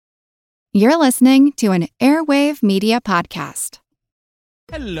You're listening to an Airwave Media Podcast.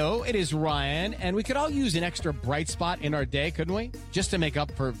 Hello, it is Ryan, and we could all use an extra bright spot in our day, couldn't we? Just to make up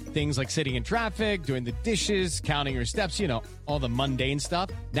for things like sitting in traffic, doing the dishes, counting your steps, you know, all the mundane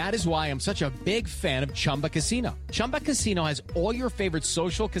stuff. That is why I'm such a big fan of Chumba Casino. Chumba Casino has all your favorite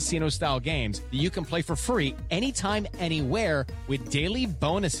social casino-style games that you can play for free anytime, anywhere with daily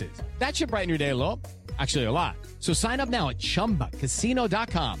bonuses. That should brighten your day a little. Actually, a lot. So sign up now at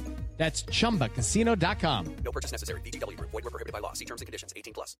ChumbaCasino.com. That's ChumbaCasino.com. No purchase necessary. VGW Group. Void where prohibited by law. See terms and conditions.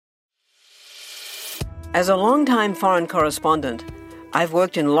 18+. As a longtime foreign correspondent, I've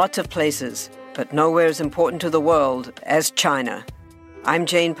worked in lots of places, but nowhere as important to the world as China. I'm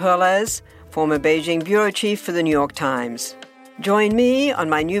Jane Perlez, former Beijing bureau chief for the New York Times. Join me on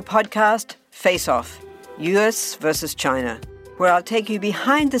my new podcast, Face Off, U.S. versus China, where I'll take you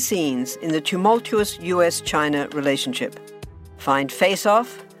behind the scenes in the tumultuous U.S.-China relationship. Find Face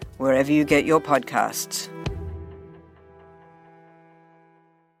Off wherever you get your podcasts.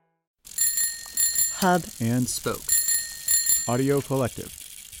 Hub and Spoke Audio Collective.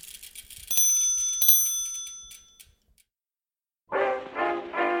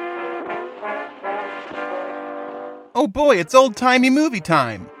 Oh boy, it's old-timey movie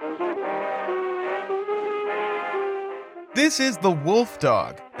time! This is The Wolf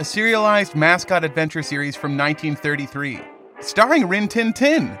Dog, a serialized mascot adventure series from 1933, starring Rin Tin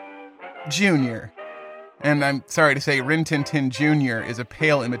Tin Jr. And I'm sorry to say, Rin Tin Tin Jr. is a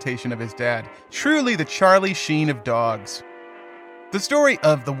pale imitation of his dad, truly the Charlie Sheen of dogs. The story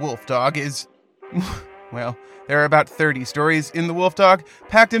of The Wolf Dog is, well, there are about 30 stories in The Wolf Dog,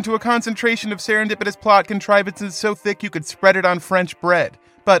 packed into a concentration of serendipitous plot contrivances so thick you could spread it on French bread.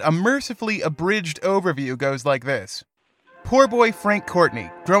 But a mercifully abridged overview goes like this. Poor boy Frank Courtney,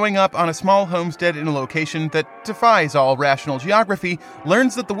 growing up on a small homestead in a location that defies all rational geography,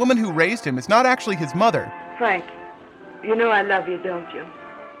 learns that the woman who raised him is not actually his mother. Frank, you know I love you, don't you?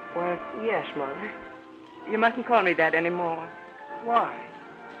 Well, yes, Mother. You mustn't call me that anymore. Why?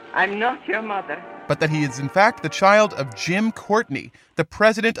 I'm not your mother. But that he is in fact the child of Jim Courtney, the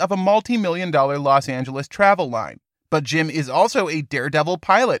president of a multi-million-dollar Los Angeles travel line. But Jim is also a daredevil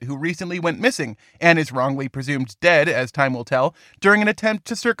pilot who recently went missing and is wrongly presumed dead, as time will tell, during an attempt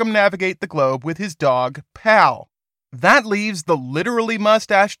to circumnavigate the globe with his dog, Pal. That leaves the literally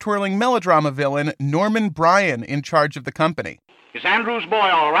mustache-twirling melodrama villain Norman Bryan in charge of the company. He's Andrew's boy,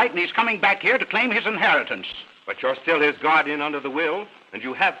 all right, and he's coming back here to claim his inheritance. But you're still his guardian under the will, and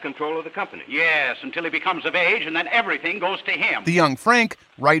you have control of the company. Yes, until he becomes of age, and then everything goes to him. The young Frank,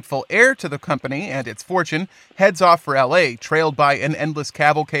 rightful heir to the company and its fortune, heads off for L.A., trailed by an endless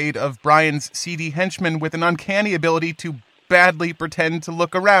cavalcade of Bryan's seedy henchmen with an uncanny ability to badly pretend to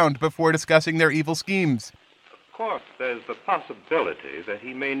look around before discussing their evil schemes. Of course, there's the possibility that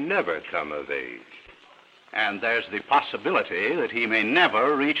he may never come of age. And there's the possibility that he may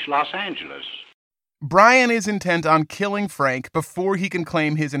never reach Los Angeles. Bryan is intent on killing Frank before he can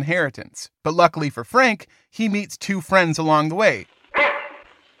claim his inheritance. But luckily for Frank, he meets two friends along the way.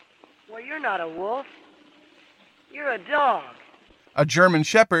 Well, you're not a wolf. You're a dog. A German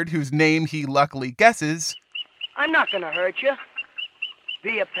shepherd whose name he luckily guesses. I'm not going to hurt you.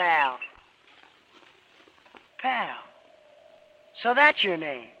 Be a pal. Pal. So that's your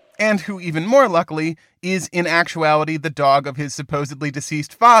name. And who, even more luckily, is in actuality the dog of his supposedly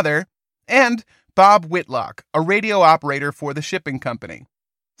deceased father, and Bob Whitlock, a radio operator for the shipping company.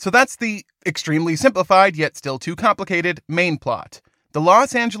 So that's the extremely simplified, yet still too complicated, main plot. The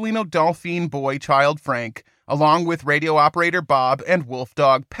Los Angelino Dolphine boy child Frank, along with radio operator Bob and wolf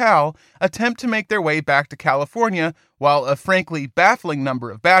dog Pal, attempt to make their way back to California, while a frankly baffling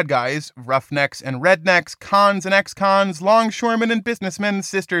number of bad guys, roughnecks and rednecks, cons and ex-cons, longshoremen and businessmen,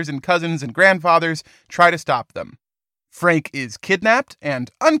 sisters and cousins and grandfathers, try to stop them. Frank is kidnapped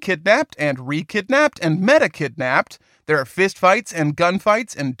and unkidnapped and re-kidnapped and meta-kidnapped. There are fistfights and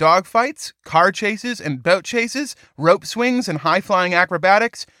gunfights and dogfights, car chases and boat chases, rope swings and high-flying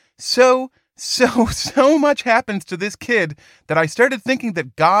acrobatics. So much happens to this kid that I started thinking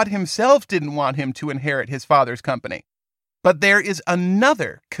that God himself didn't want him to inherit his father's company. But there is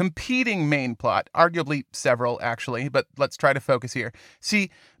another competing main plot, arguably several actually, but let's try to focus here.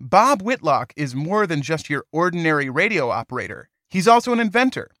 See, Bob Whitlock is more than just your ordinary radio operator. He's also an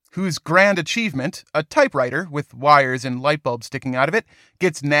inventor whose grand achievement, a typewriter with wires and light bulbs sticking out of it,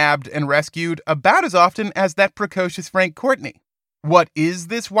 gets nabbed and rescued about as often as that precocious Frank Courtney. What is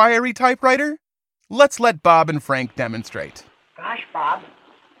this wiry typewriter? Let's let Bob and Frank demonstrate. Gosh, Bob,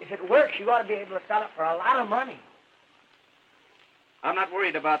 if it works, you ought to be able to sell it for a lot of money. I'm not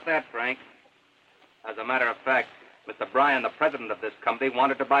worried about that, Frank. As a matter of fact, Mr. Bryan, the president of this company,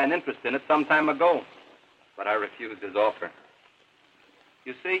 wanted to buy an interest in it some time ago, but I refused his offer.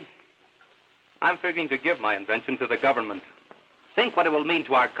 You see, I'm figuring to give my invention to the government. Think what it will mean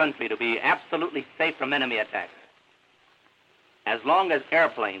to our country to be absolutely safe from enemy attacks. As long as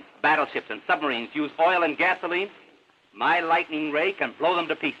airplanes, battleships, and submarines use oil and gasoline, my lightning ray can blow them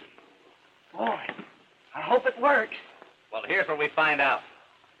to pieces. Boy, I hope it works. Well, here's where we find out.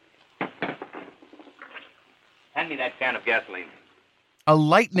 Hand me that can of gasoline. A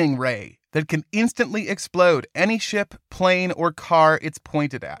lightning ray that can instantly explode any ship, plane, or car it's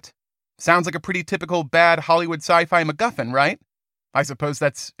pointed at. Sounds like a pretty typical bad Hollywood sci-fi MacGuffin, right? I suppose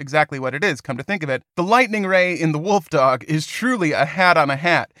that's exactly what it is, come to think of it. The lightning ray in The Wolf Dog is truly a hat on a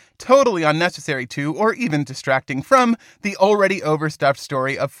hat, totally unnecessary to, or even distracting from, the already overstuffed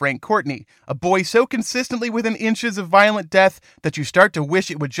story of Frank Courtney, a boy so consistently within inches of violent death that you start to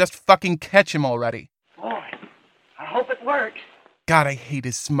wish it would just fucking catch him already. Boy, I hope it works. God, I hate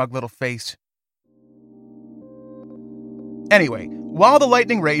his smug little face. Anyway, while the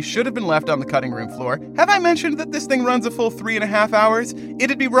lightning ray should have been left on the cutting room floor, have I mentioned that this thing runs a full 3.5 hours?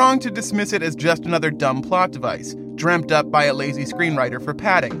 It'd be wrong to dismiss it as just another dumb plot device, dreamt up by a lazy screenwriter for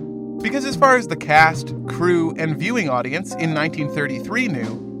padding. Because as far as the cast, crew, and viewing audience in 1933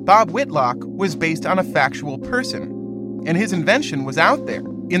 knew, Bob Whitlock was based on a factual person. And his invention was out there,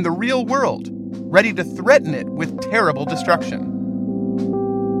 in the real world, ready to threaten it with terrible destruction.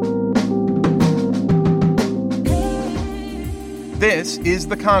 This is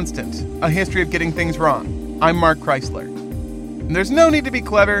The Constant, a history of getting things wrong. I'm Mark Chrysler. And there's no need to be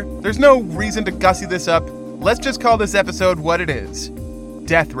clever. There's no reason to gussy this up. Let's just call this episode what it is.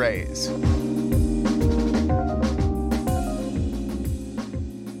 Death Rays.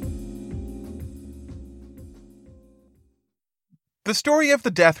 The story of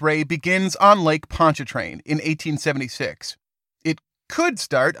the death ray begins on Lake Pontchartrain in 1876. It could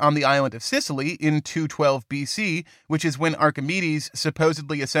start on the island of Sicily in 212 BC, which is when Archimedes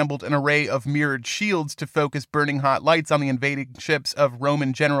supposedly assembled an array of mirrored shields to focus burning hot lights on the invading ships of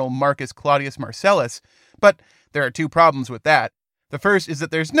Roman general Marcus Claudius Marcellus. But there are two problems with that. The first is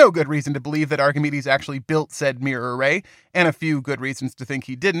that there's no good reason to believe that Archimedes actually built said mirror array, and a few good reasons to think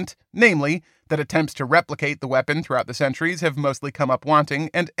he didn't, namely, that attempts to replicate the weapon throughout the centuries have mostly come up wanting,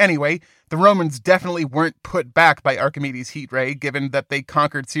 and anyway, the Romans definitely weren't put back by Archimedes' heat ray, given that they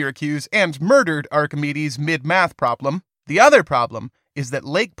conquered Syracuse and murdered Archimedes' mid-math problem. The other problem is that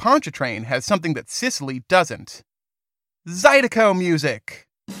Lake Pontchartrain has something that Sicily doesn't. Zydeco music!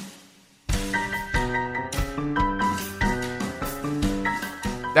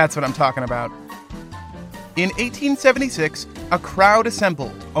 That's what I'm talking about. In 1876, a crowd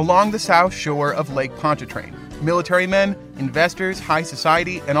assembled along the south shore of Lake Pontchartrain. Military men, investors, high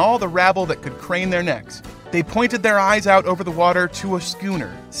society, and all the rabble that could crane their necks. They pointed their eyes out over the water to a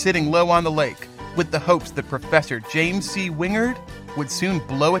schooner sitting low on the lake, with the hopes that Professor James C. Wingard would soon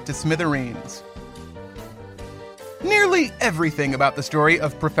blow it to smithereens. Nearly everything about the story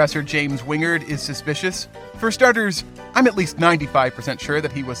of Professor James Wingard is suspicious. For starters, I'm at least 95% sure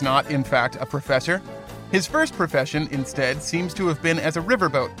that he was not, in fact, a professor. His first profession, instead, seems to have been as a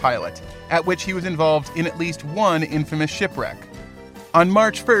riverboat pilot, at which he was involved in at least one infamous shipwreck. On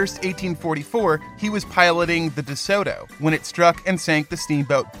March 1st, 1844, he was piloting the DeSoto when it struck and sank the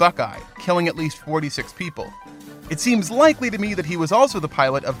steamboat Buckeye, killing at least 46 people. It seems likely to me that he was also the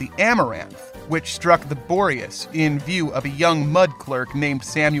pilot of the Amaranth, which struck the Boreas in view of a young mud clerk named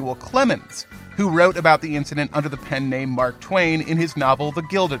Samuel Clemens, who wrote about the incident under the pen name Mark Twain in his novel The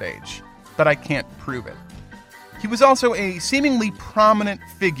Gilded Age, but I can't prove it. He was also a seemingly prominent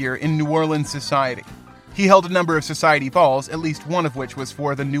figure in New Orleans society. He held a number of society balls, at least one of which was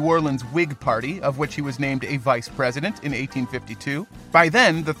for the New Orleans Whig Party, of which he was named a vice president in 1852. By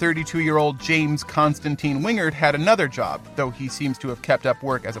then, the 32-year-old James Constantine Wingard had another job, though he seems to have kept up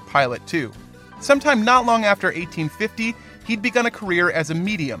work as a pilot too. Sometime not long after 1850, he'd begun a career as a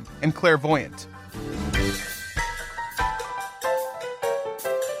medium and clairvoyant.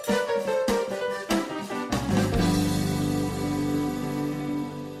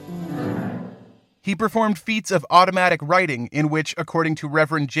 He performed feats of automatic writing in which, according to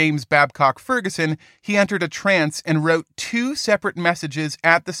Reverend James Babcock Ferguson, he entered a trance and wrote 2 separate messages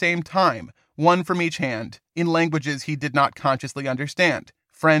at the same time, one from each hand, in languages he did not consciously understand: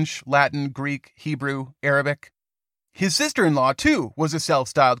 French, Latin, Greek, Hebrew, Arabic. His sister-in-law, too, was a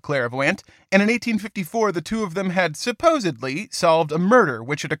self-styled clairvoyant, and in 1854 the two of them had supposedly solved a murder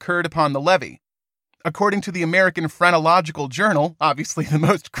which had occurred upon the levee. According to the American Phrenological Journal, obviously the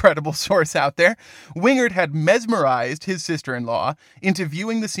most credible source out there, Wingard had mesmerized his sister-in-law into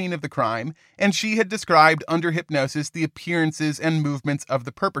viewing the scene of the crime, and she had described under hypnosis the appearances and movements of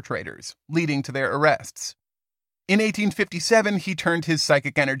the perpetrators, leading to their arrests. In 1857, he turned his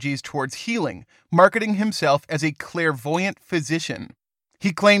psychic energies towards healing, marketing himself as a clairvoyant physician.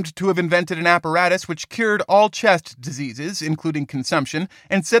 He claimed to have invented an apparatus which cured all chest diseases, including consumption,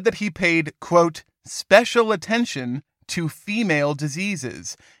 and said that he paid, quote, special attention to female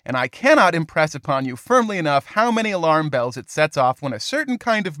diseases, and I cannot impress upon you firmly enough how many alarm bells it sets off when a certain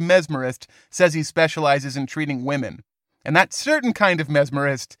kind of mesmerist says he specializes in treating women. And that certain kind of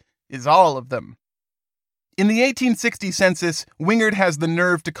mesmerist is all of them. In the 1860 census, Wingard has the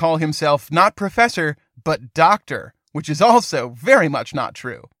nerve to call himself not professor, but doctor, which is also very much not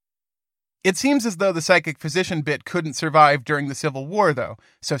true. It seems as though the psychic physician bit couldn't survive during the Civil War, though,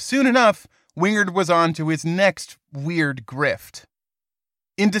 so soon enough, Wingard was on to his next weird grift.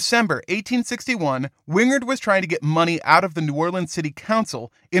 In December 1861, Wingard was trying to get money out of the New Orleans City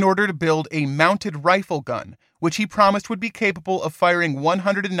Council in order to build a mounted rifle gun, which he promised would be capable of firing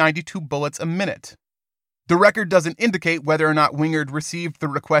 192 bullets a minute. The record doesn't indicate whether or not Wingard received the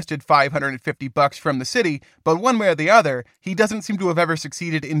requested $550 from the city, but one way or the other, he doesn't seem to have ever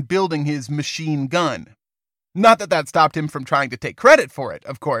succeeded in building his machine gun. Not that that stopped him from trying to take credit for it,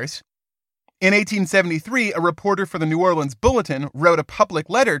 of course. In 1873, a reporter for the New Orleans Bulletin wrote a public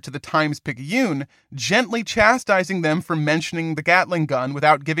letter to the Times-Picayune, gently chastising them for mentioning the Gatling gun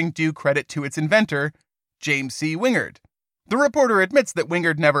without giving due credit to its inventor, James C. Wingard. The reporter admits that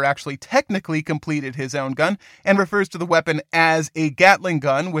Wingard never actually technically completed his own gun and refers to the weapon as a Gatling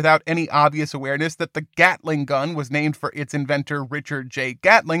gun without any obvious awareness that the Gatling gun was named for its inventor Richard J.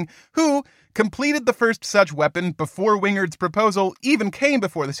 Gatling, who completed the first such weapon before Wingard's proposal even came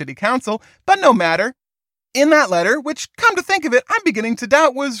before the city council, but no matter. In that letter, which, come to think of it, I'm beginning to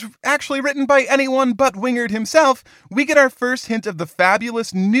doubt was actually written by anyone but Wingard himself, we get our first hint of the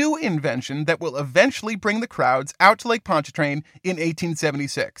fabulous new invention that will eventually bring the crowds out to Lake Pontchartrain in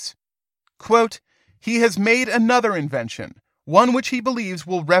 1876. Quote, he has made another invention, one which he believes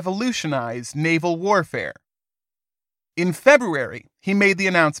will revolutionize naval warfare. In February, he made the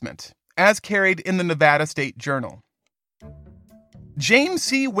announcement, as carried in the Nevada State Journal. James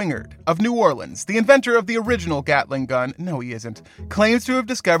C. Wingard of New Orleans, the inventor of the original Gatling gun, no he isn't, claims to have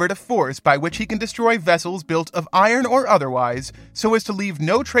discovered a force by which he can destroy vessels built of iron or otherwise so as to leave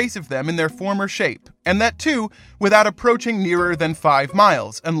no trace of them in their former shape, and that too without approaching nearer than 5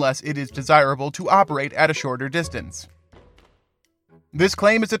 miles unless it is desirable to operate at a shorter distance. This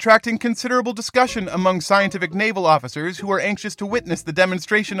claim is attracting considerable discussion among scientific naval officers who are anxious to witness the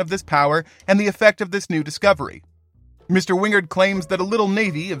demonstration of this power and the effect of this new discovery. Mr. Wingard claims that a little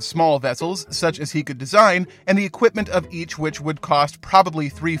navy of small vessels, such as he could design, and the equipment of each which would cost probably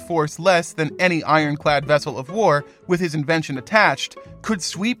 3/4 less than any ironclad vessel of war with his invention attached, could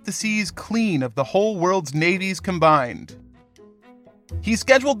sweep the seas clean of the whole world's navies combined. He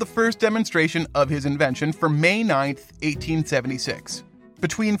scheduled the first demonstration of his invention for May 9th, 1876.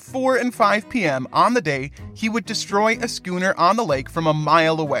 Between 4 and 5 p.m. on the day, he would destroy a schooner on the lake from a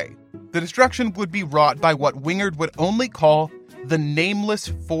mile away. The destruction would be wrought by what Wingard would only call the nameless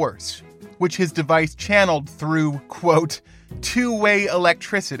force, which his device channeled through, quote, two-way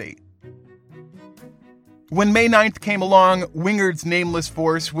electricity. When May 9th came along, Wingard's nameless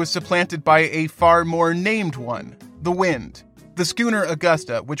force was supplanted by a far more named one, the wind. The schooner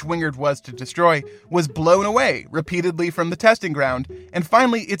Augusta, which Wingard was to destroy, was blown away repeatedly from the testing ground, and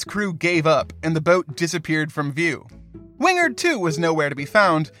finally its crew gave up and the boat disappeared from view. Wingard, too, was nowhere to be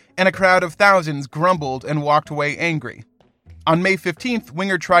found, and a crowd of thousands grumbled and walked away angry. On May 15th,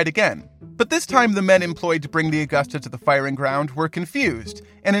 Wingard tried again, but this time the men employed to bring the Augusta to the firing ground were confused,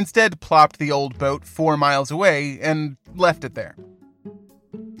 and instead plopped the old boat 4 miles away and left it there.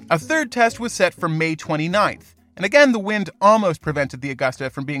 A third test was set for May 29th, and again the wind almost prevented the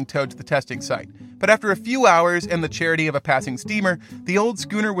Augusta from being towed to the testing site. But after a few hours and the charity of a passing steamer, the old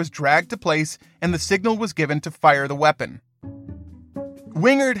schooner was dragged to place and the signal was given to fire the weapon.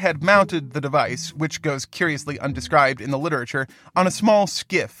 Wingard had mounted the device, which goes curiously undescribed in the literature, on a small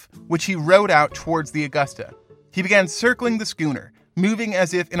skiff, which he rowed out towards the Augusta. He began circling the schooner, moving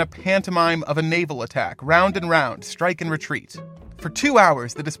as if in a pantomime of a naval attack, round and round, strike and retreat. For 2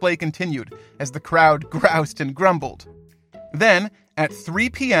 hours, the display continued as the crowd groused and grumbled. Then, at 3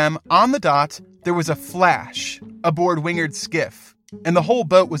 p.m. on the dot, there was a flash aboard Wingard's skiff, and the whole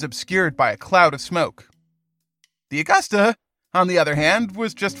boat was obscured by a cloud of smoke. The Augusta, on the other hand,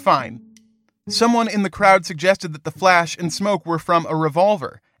 was just fine. Someone in the crowd suggested that the flash and smoke were from a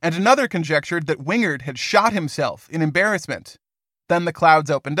revolver, and another conjectured that Wingard had shot himself in embarrassment. Then the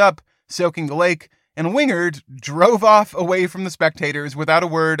clouds opened up, soaking the lake, and Wingard drove off away from the spectators without a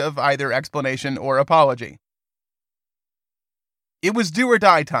word of either explanation or apology. It was do or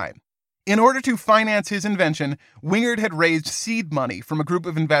die time. In order to finance his invention, Wingard had raised seed money from a group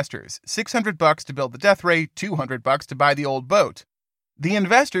of investors, $600 to build the Death Ray, $200 to buy the old boat. The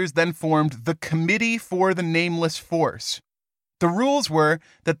investors then formed the Committee for the Nameless Force. The rules were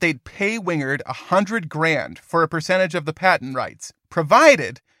that they'd pay Wingard $100,000 for a percentage of the patent rights,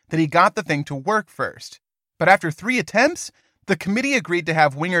 provided that he got the thing to work first. But after 3 attempts, the committee agreed to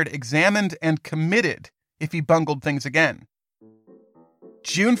have Wingard examined and committed if he bungled things again.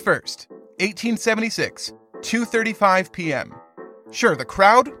 June 1st, 1876, 2:35 p.m. Sure, the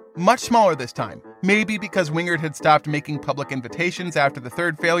crowd, much smaller this time. Maybe because Wingard had stopped making public invitations after the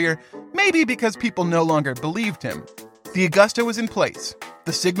third failure. Maybe because people no longer believed him. The Augusta was in place.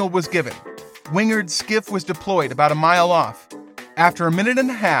 The signal was given. Wingard's skiff was deployed about a mile off. After a minute and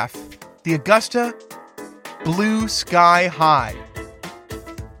a half, the Augusta blew sky high.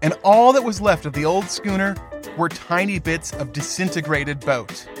 And all that was left of the old schooner were tiny bits of disintegrated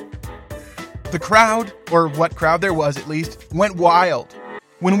boat. The crowd, or what crowd there was at least, went wild.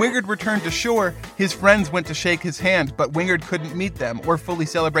 When Wingard returned to shore, his friends went to shake his hand, but Wingard couldn't meet them or fully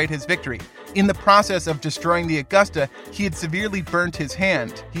celebrate his victory. In the process of destroying the Augusta, he had severely burnt his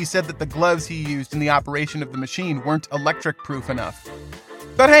hand. He said that the gloves he used in the operation of the machine weren't electric-proof enough.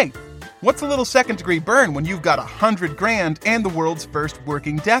 But hey, what's a little second-degree burn when you've got $100,000 and the world's first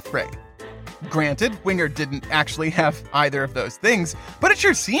working Death Ray? Granted, Wingard didn't actually have either of those things, but it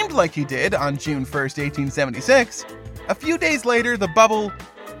sure seemed like he did on June 1st, 1876. A few days later, the bubble...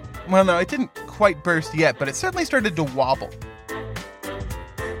 Well, no, it didn't quite burst yet, but it certainly started to wobble.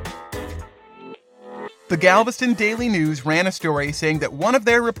 The Galveston Daily News ran a story saying that one of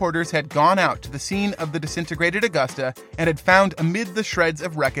their reporters had gone out to the scene of the disintegrated Augusta and had found amid the shreds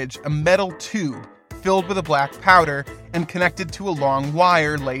of wreckage a metal tube filled with a black powder and connected to a long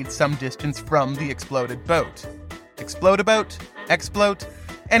wire laid some distance from the exploded boat. Explode a boat? Explode?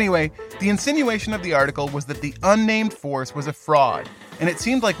 Anyway, the insinuation of the article was that the unnamed force was a fraud, and it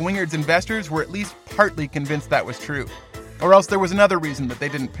seemed like Wingard's investors were at least partly convinced that was true. Or else there was another reason that they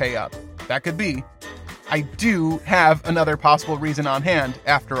didn't pay up. That could be. I do have another possible reason on hand,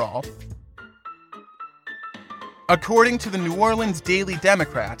 after all. According to the New Orleans Daily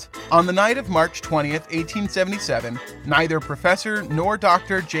Democrat, on the night of March 20th, 1877, neither Professor nor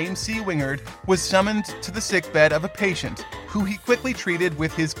Dr. James C. Wingard was summoned to the sickbed of a patient, who he quickly treated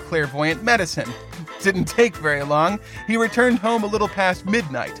with his clairvoyant medicine. Didn't take very long. He returned home a little past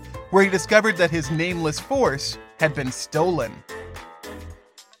midnight, where he discovered that his nameless force had been stolen.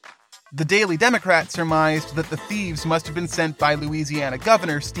 The Daily Democrat surmised that the thieves must have been sent by Louisiana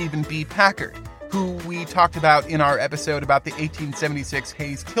Governor Stephen B. Packard, who we talked about in our episode about the 1876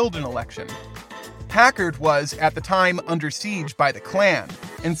 Hayes-Tilden election. Packard was, at the time, under siege by the Klan,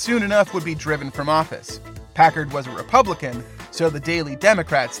 and soon enough would be driven from office. Packard was a Republican, so the Daily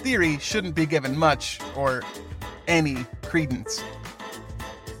Democrat's theory shouldn't be given much, or any, credence.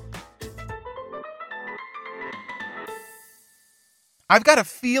 I've got a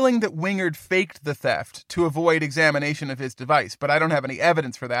feeling that Wingard faked the theft to avoid examination of his device, but I don't have any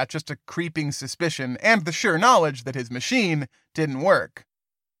evidence for that, just a creeping suspicion and the sure knowledge that his machine didn't work.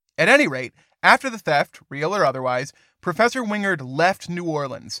 At any rate, after the theft, real or otherwise, Professor Wingard left New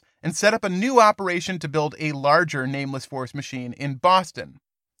Orleans and set up a new operation to build a larger Nameless Force machine in Boston.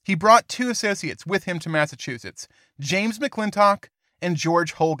 He brought 2 associates with him to Massachusetts, James McClintock and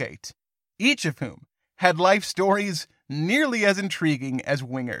George Holgate, each of whom had life stories nearly as intriguing as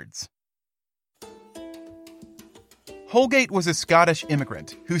Wingard's. Holgate was a Scottish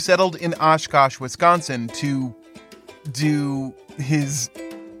immigrant who settled in Oshkosh, Wisconsin to do his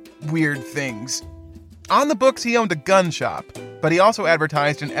weird things. On the books, he owned a gun shop, but he also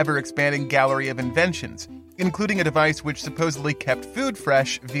advertised an ever-expanding gallery of inventions, including a device which supposedly kept food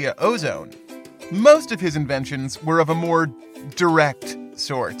fresh via ozone. Most of his inventions were of a more direct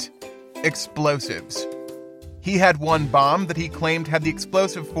sort: explosives. He had one bomb that he claimed had the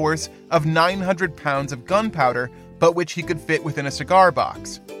explosive force of 900 pounds of gunpowder, but which he could fit within a cigar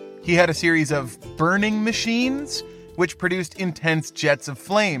box. He had a series of burning machines, which produced intense jets of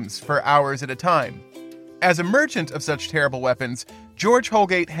flames for hours at a time. As a merchant of such terrible weapons, George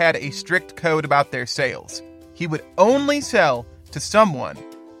Holgate had a strict code about their sales. He would only sell to someone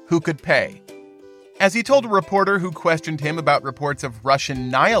who could pay. As he told a reporter who questioned him about reports of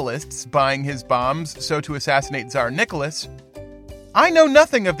Russian nihilists buying his bombs so to assassinate Tsar Nicholas, "I know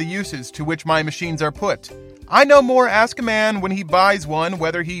nothing of the uses to which my machines are put. I no more ask a man when he buys one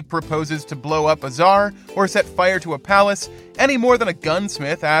whether he proposes to blow up a czar or set fire to a palace, any more than a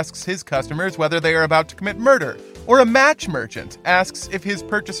gunsmith asks his customers whether they are about to commit murder, or a match merchant asks if his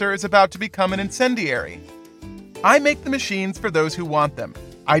purchaser is about to become an incendiary. I make the machines for those who want them.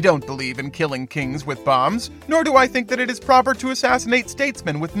 I don't believe in killing kings with bombs, nor do I think that it is proper to assassinate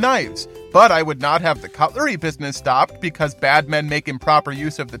statesmen with knives, but I would not have the cutlery business stopped because bad men make improper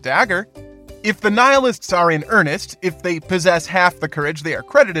use of the dagger. If the nihilists are in earnest, if they possess half the courage they are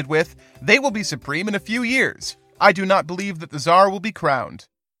credited with, they will be supreme in a few years. I do not believe that the Tsar will be crowned.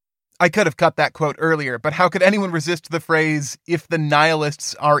 I could have cut that quote earlier, but how could anyone resist the phrase, if the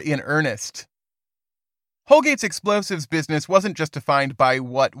nihilists are in earnest? Holgate's explosives business wasn't just defined by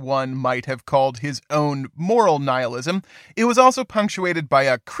what one might have called his own moral nihilism, it was also punctuated by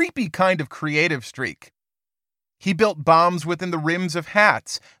a creepy kind of creative streak. He built bombs within the rims of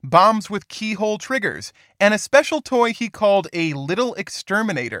hats, bombs with keyhole triggers, and a special toy he called a little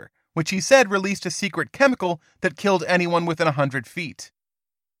exterminator, which he said released a secret chemical that killed anyone within 100 feet.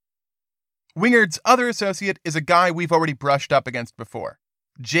 Wingard's other associate is a guy we've already brushed up against before,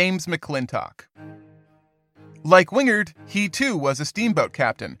 James McClintock. Like Wingard, he too was a steamboat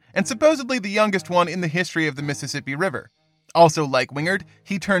captain, and supposedly the youngest one in the history of the Mississippi River. Also like Wingard,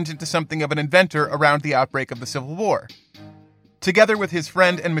 he turned into something of an inventor around the outbreak of the Civil War. Together with his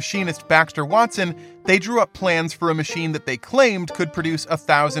friend and machinist Baxter Watson, they drew up plans for a machine that they claimed could produce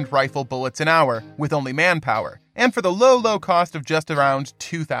 1,000 rifle bullets an hour with only manpower, and for the low cost of just around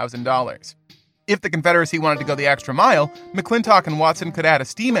 $2,000. If the Confederacy wanted to go the extra mile, McClintock and Watson could add a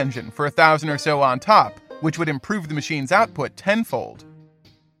steam engine for 1,000 or so on top, which would improve the machine's output tenfold.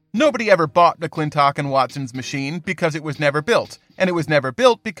 Nobody ever bought McClintock and Watson's machine because it was never built, and it was never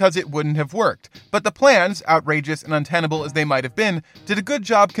built because it wouldn't have worked. But the plans, outrageous and untenable as they might have been, did a good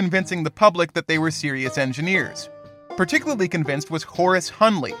job convincing the public that they were serious engineers. Particularly convinced was Horace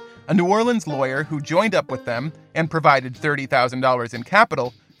Hunley, a New Orleans lawyer who joined up with them and provided $30,000 in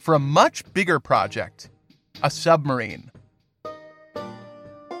capital for a much bigger project, a submarine.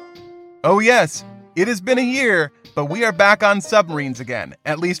 Oh yes, it has been a year, but we are back on submarines again,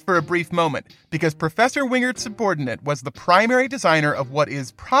 at least for a brief moment, because Professor Wingard's subordinate was the primary designer of what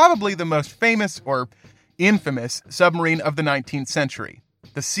is probably the most famous or infamous submarine of the 19th century,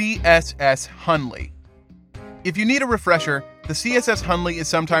 the CSS Hunley. If you need a refresher, the CSS Hunley is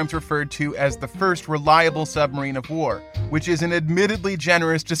sometimes referred to as the first reliable submarine of war, which is an admittedly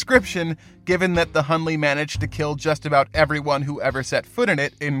generous description given that the Hunley managed to kill just about everyone who ever set foot in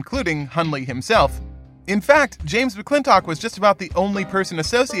it, including Hunley himself. In fact, James McClintock was just about the only person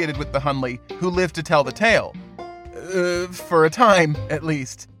associated with the Hunley who lived to tell the tale. For a time, at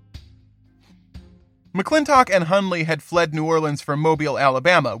least. McClintock and Hunley had fled New Orleans from Mobile,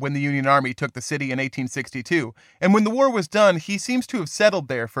 Alabama, when the Union Army took the city in 1862, and when the war was done, he seems to have settled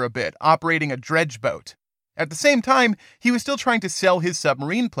there for a bit, operating a dredge boat. At the same time, he was still trying to sell his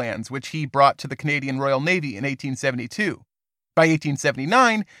submarine plans, which he brought to the Canadian Royal Navy in 1872. By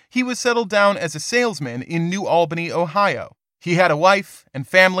 1879, he was settled down as a salesman in New Albany, Ohio. He had a wife and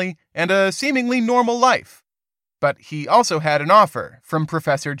family and a seemingly normal life. But he also had an offer from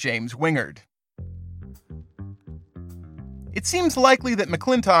Professor James Wingard. It seems likely that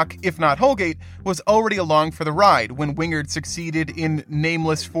McClintock, if not Holgate, was already along for the ride when Wingard succeeded in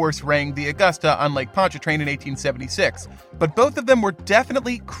nameless force-raying the Augusta on Lake Pontchartrain in 1876, but both of them were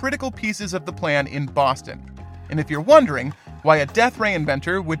definitely critical pieces of the plan in Boston. And if you're wondering why a death ray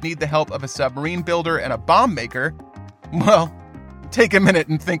inventor would need the help of a submarine builder and a bomb maker, well, take a minute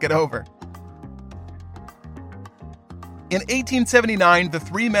and think it over. In 1879, the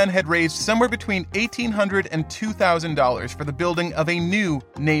three men had raised somewhere between $1,800 and $2,000 for the building of a new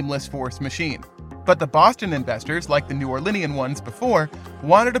nameless force machine. But the Boston investors, like the New Orleanian ones before,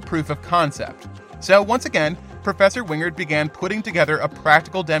 wanted a proof of concept. So once again, Professor Wingard began putting together a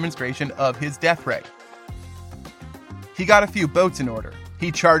practical demonstration of his death ray. He got a few boats in order.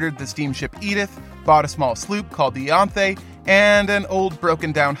 He chartered the steamship Edith, bought a small sloop called the Ianthe, and an old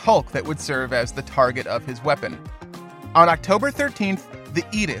broken-down hulk that would serve as the target of his weapon. On October 13th, the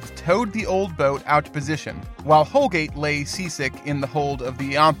Edith towed the old boat out to position, while Holgate lay seasick in the hold of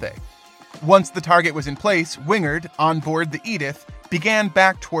the Ianthe. Once the target was in place, Wingard, on board the Edith, began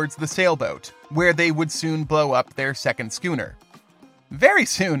back towards the sailboat, where they would soon blow up their second schooner. Very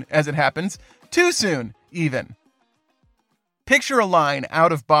soon, as it happens. Too soon, even. Picture a line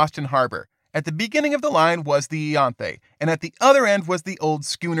out of Boston Harbor. At the beginning of the line was the Ianthe, and at the other end was the old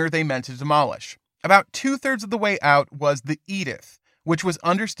schooner they meant to demolish. About 2/3 of the way out was the Edith, which was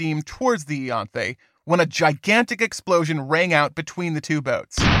under steam towards the Ianthe, when a gigantic explosion rang out between the two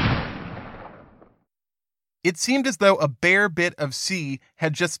boats. It seemed as though a bare bit of sea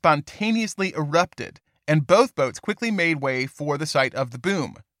had just spontaneously erupted, and both boats quickly made way for the site of the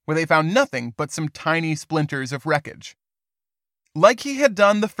boom, where they found nothing but some tiny splinters of wreckage. Like he had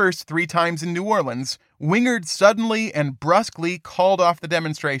done the first 3 times in New Orleans, Wingard suddenly and brusquely called off the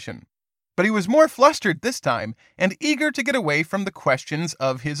demonstration. But he was more flustered this time and eager to get away from the questions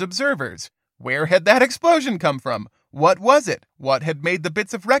of his observers. Where had that explosion come from? What was it? What had made the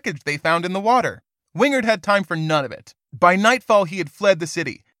bits of wreckage they found in the water? Wingard had time for none of it. By nightfall, he had fled the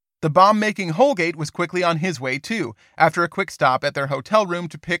city. The bomb-making Holgate was quickly on his way, too, after a quick stop at their hotel room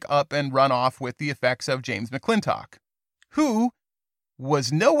to pick up and run off with the effects of James McClintock, who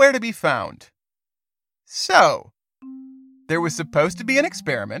was nowhere to be found. So, there was supposed to be an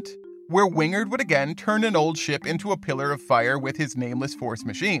experiment where Wingard would again turn an old ship into a pillar of fire with his Nameless Force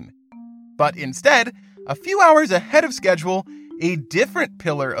machine. But instead, a few hours ahead of schedule, a different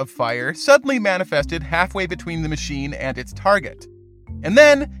pillar of fire suddenly manifested halfway between the machine and its target. And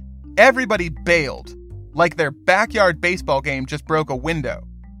then, everybody bailed, like their backyard baseball game just broke a window,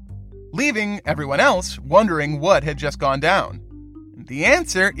 leaving everyone else wondering what had just gone down. The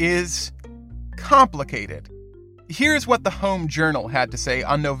answer is complicated. Here's what the Home Journal had to say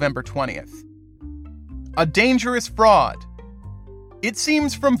on November 20th. A dangerous fraud. It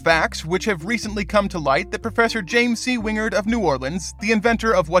seems from facts which have recently come to light that Professor James C. Wingard of New Orleans, the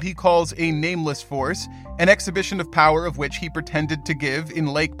inventor of what he calls a nameless force, an exhibition of power of which he pretended to give in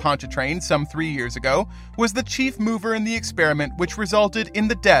Lake Pontchartrain some 3 years ago, was the chief mover in the experiment which resulted in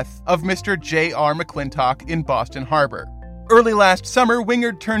the death of Mr. J.R. McClintock in Boston Harbor. Early last summer,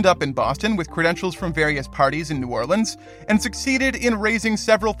 Wingard turned up in Boston with credentials from various parties in New Orleans and succeeded in raising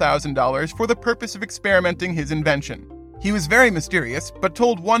several $1,000s for the purpose of experimenting his invention. He was very mysterious, but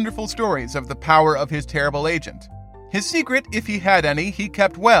told wonderful stories of the power of his terrible agent. His secret, if he had any, he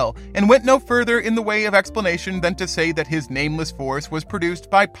kept well, and went no further in the way of explanation than to say that his nameless force was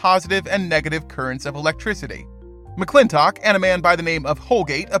produced by positive and negative currents of electricity. McClintock and a man by the name of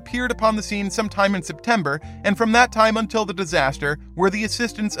Holgate appeared upon the scene sometime in September, and from that time until the disaster were the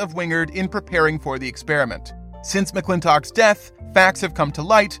assistants of Wingard in preparing for the experiment. Since McClintock's death, facts have come to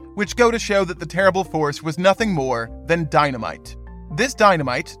light which go to show that the terrible force was nothing more than dynamite. This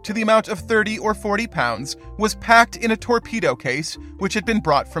dynamite, to the amount of 30 or 40 pounds, was packed in a torpedo case which had been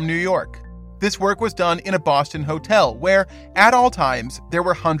brought from New York. This work was done in a Boston hotel where, at all times, there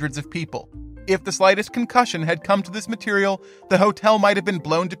were hundreds of people. If the slightest concussion had come to this material, the hotel might have been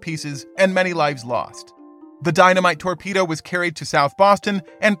blown to pieces and many lives lost. The dynamite torpedo was carried to South Boston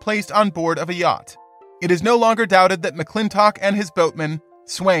and placed on board of a yacht. It is no longer doubted that McClintock and his boatman,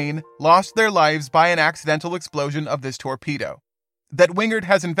 Swain, lost their lives by an accidental explosion of this torpedo. That Wingard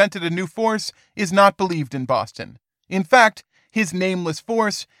has invented a new force is not believed in Boston. In fact, his nameless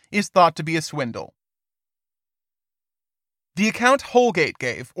force is thought to be a swindle. The account Holgate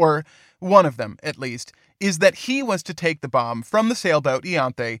gave, or one of them at least, is that he was to take the bomb from the sailboat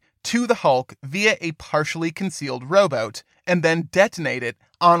Ianthe to the hulk via a partially concealed rowboat and then detonate it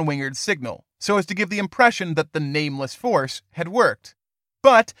on Wingard's signal, so as to give the impression that the nameless force had worked.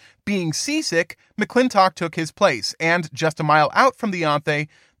 But, being seasick, McClintock took his place, and just a mile out from the Ianthe,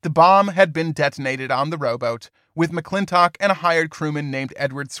 the bomb had been detonated on the rowboat, with McClintock and a hired crewman named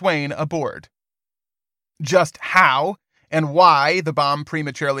Edward Swain aboard. Just how and why the bomb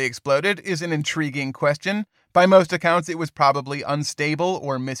prematurely exploded is an intriguing question. By most accounts, it was probably unstable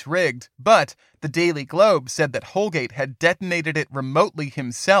or misrigged, but the Daily Globe said that Holgate had detonated it remotely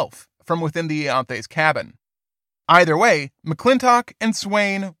himself from within the Ianthe's cabin. Either way, McClintock and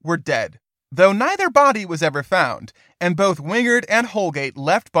Swain were dead, though neither body was ever found, and both Wingard and Holgate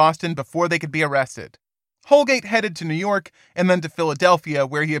left Boston before they could be arrested. Holgate headed to New York and then to Philadelphia,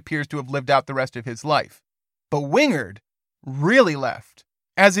 where he appears to have lived out the rest of his life. But Wingard really left,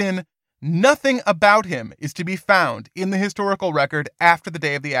 as in, nothing about him is to be found in the historical record after the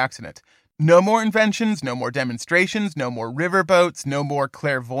day of the accident. No more inventions, no more demonstrations, no more riverboats, no more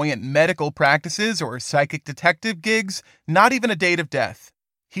clairvoyant medical practices or psychic detective gigs, not even a date of death.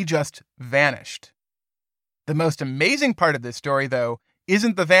 He just vanished. The most amazing part of this story, though,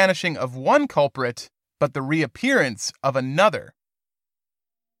 isn't the vanishing of one culprit, but the reappearance of another.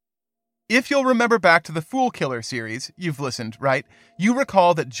 If you'll remember back to the Fool Killer series, you've listened, right? You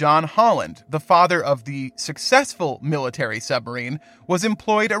recall that John Holland, the father of the successful military submarine, was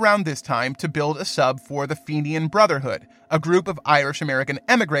employed around this time to build a sub for the Fenian Brotherhood, a group of Irish-American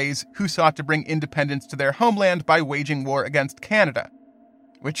emigres who sought to bring independence to their homeland by waging war against Canada.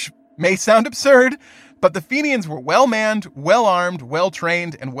 Which may sound absurd, but the Fenians were well-manned, well-armed,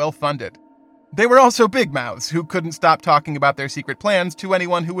 well-trained, and well-funded. They were also big mouths who couldn't stop talking about their secret plans to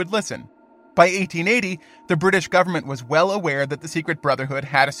anyone who would listen. By 1880, the British government was well aware that the Secret Brotherhood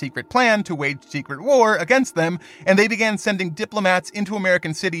had a secret plan to wage secret war against them, and they began sending diplomats into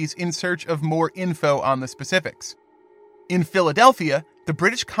American cities in search of more info on the specifics. In Philadelphia, the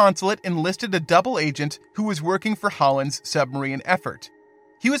British consulate enlisted a double agent who was working for Holland's submarine effort.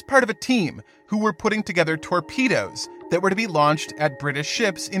 He was part of a team who were putting together torpedoes that were to be launched at British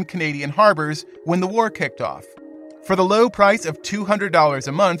ships in Canadian harbors when the war kicked off. For the low price of $200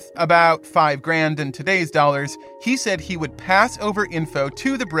 a month, about $5,000 in today's dollars, he said he would pass over info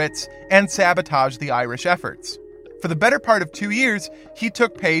to the Brits and sabotage the Irish efforts. For the better part of 2 years, he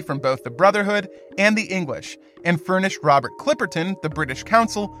took pay from both the Brotherhood and the English, and furnished Robert Clipperton, the British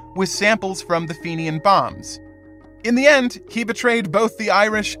consul, with samples from the Fenian bombs. In the end, he betrayed both the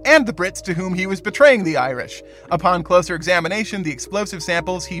Irish and the Brits to whom he was betraying the Irish. Upon closer examination, the explosive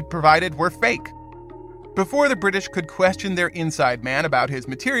samples he provided were fake. Before the British could question their inside man about his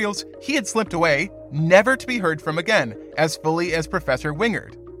materials, he had slipped away, never to be heard from again, as fully as Professor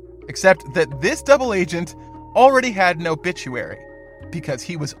Wingard. Except that this double agent already had an obituary, because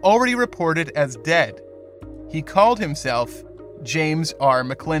he was already reported as dead. He called himself James R.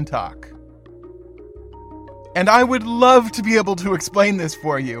 McClintock. And I would love to be able to explain this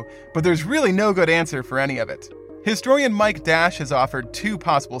for you, but there's really no good answer for any of it. Historian Mike Dash has offered two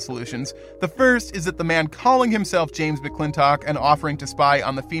possible solutions. The first is that the man calling himself James McClintock and offering to spy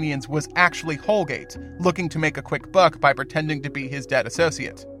on the Fenians was actually Holgate, looking to make a quick buck by pretending to be his dead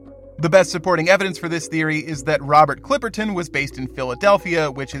associate. The best supporting evidence for this theory is that Robert Clipperton was based in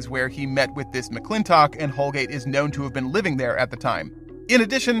Philadelphia, which is where he met with this McClintock, and Holgate is known to have been living there at the time. In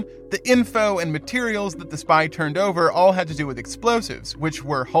addition, the info and materials that the spy turned over all had to do with explosives, which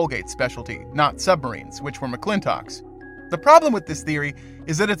were Holgate's specialty, not submarines, which were McClintock's. The problem with this theory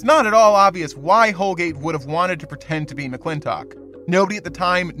is that it's not at all obvious why Holgate would have wanted to pretend to be McClintock. Nobody at the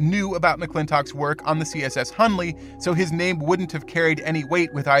time knew about McClintock's work on the CSS Hunley, so his name wouldn't have carried any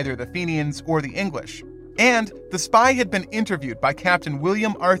weight with either the Fenians or the English. And the spy had been interviewed by Captain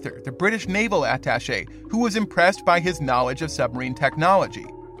William Arthur, the British naval attaché, who was impressed by his knowledge of submarine technology.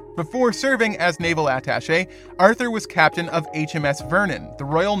 Before serving as naval attaché, Arthur was captain of HMS Vernon, the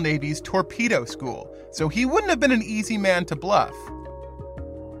Royal Navy's torpedo school, so he wouldn't have been an easy man to bluff.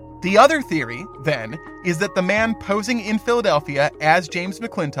 The other theory, then, is that the man posing in Philadelphia as James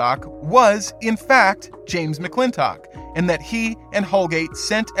McClintock was, in fact, James McClintock, and that he and Holgate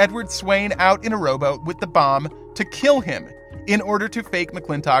sent Edward Swain out in a rowboat with the bomb to kill him in order to fake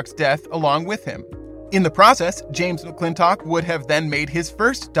McClintock's death along with him. In the process, James McClintock would have then made his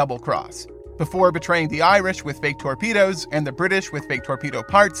first double cross. Before betraying the Irish with fake torpedoes and the British with fake torpedo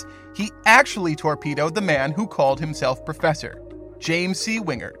parts, he actually torpedoed the man who called himself Professor, James C.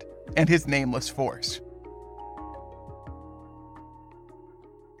 Wingard, and his nameless force.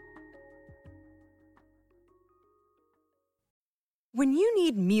 When you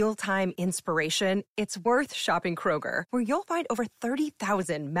need mealtime inspiration, it's worth shopping Kroger, where you'll find over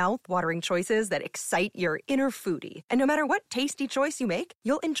 30,000 mouth-watering choices that excite your inner foodie. And no matter what tasty choice you make,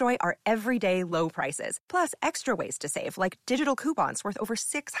 you'll enjoy our everyday low prices, plus extra ways to save, like digital coupons worth over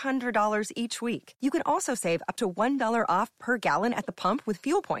 $600 each week. You can also save up to $1 off per gallon at the pump with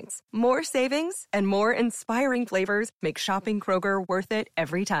fuel points. More savings and more inspiring flavors make shopping Kroger worth it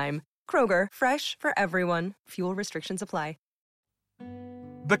every time. Kroger, fresh for everyone. Fuel restrictions apply.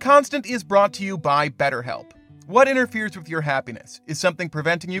 The Constant is brought to you by BetterHelp. What interferes with your happiness? Is something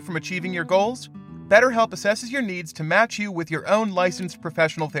preventing you from achieving your goals? BetterHelp assesses your needs to match you with your own licensed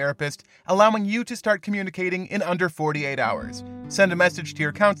professional therapist, allowing you to start communicating in under 48 hours. Send a message to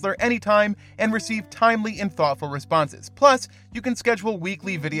your counselor anytime and receive timely and thoughtful responses. Plus, you can schedule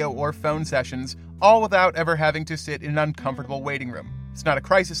weekly video or phone sessions, all without ever having to sit in an uncomfortable waiting room. It's not a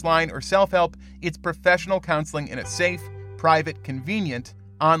crisis line or self-help, it's professional counseling in a safe, private, convenient,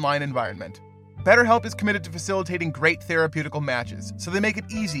 online environment. BetterHelp is committed to facilitating great therapeutical matches, so they make it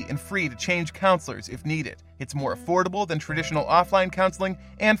easy and free to change counselors if needed. It's more affordable than traditional offline counseling,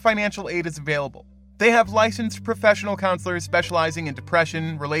 and financial aid is available. They have licensed professional counselors specializing in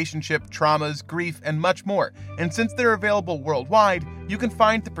depression, relationship, traumas, grief, and much more. And since they're available worldwide, you can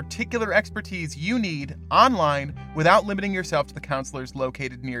find the particular expertise you need online without limiting yourself to the counselors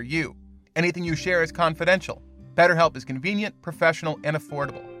located near you. Anything you share is confidential. BetterHelp is convenient, professional, and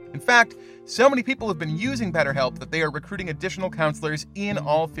affordable. In fact, so many people have been using BetterHelp that they are recruiting additional counselors in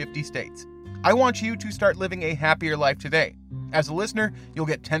all 50 states. I want you to start living a happier life today. As a listener, you'll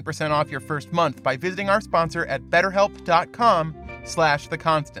get 10% off your first month by visiting our sponsor at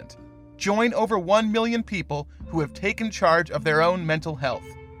BetterHelp.com/theconstant. Join over 1 million people who have taken charge of their own mental health.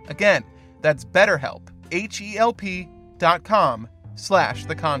 Again, that's BetterHelp,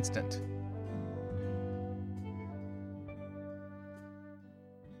 HELP.com/theconstant.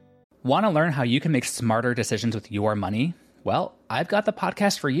 Want to learn how you can make smarter decisions with your money? Well, I've got the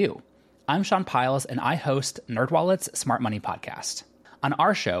podcast for you. I'm Sean Piles, and I host NerdWallet's Smart Money Podcast. On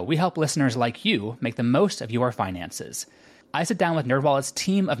our show, we help listeners like you make the most of your finances. I sit down with NerdWallet's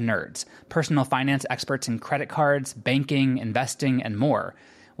team of nerds, personal finance experts in credit cards, banking, investing, and more.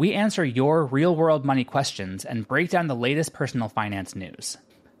 We answer your real-world money questions and break down the latest personal finance news.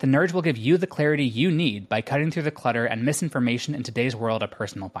 The nerds will give you the clarity you need by cutting through the clutter and misinformation in today's world of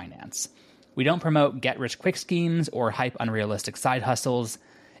personal finance. We don't promote get-rich-quick schemes or hype unrealistic side hustles.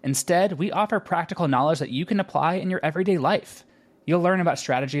 Instead, we offer practical knowledge that you can apply in your everyday life. You'll learn about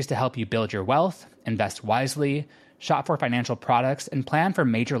strategies to help you build your wealth, invest wisely, shop for financial products, and plan for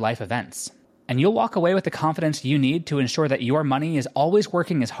major life events. And you'll walk away with the confidence you need to ensure that your money is always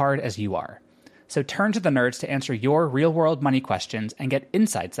working as hard as you are. So turn to the nerds to answer your real-world money questions and get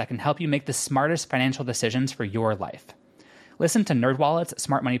insights that can help you make the smartest financial decisions for your life. Listen to NerdWallet's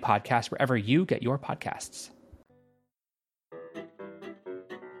Smart Money Podcast wherever you get your podcasts.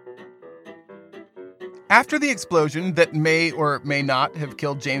 After the explosion that may or may not have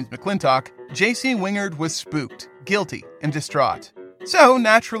killed James McClintock, J.C. Wingard was spooked, guilty, and distraught. So,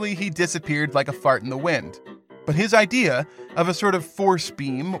 naturally, he disappeared like a fart in the wind. But his idea of a sort of force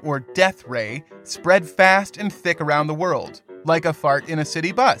beam or death ray spread fast and thick around the world, like a fart in a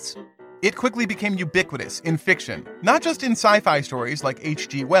city bus. It quickly became ubiquitous in fiction, not just in sci-fi stories like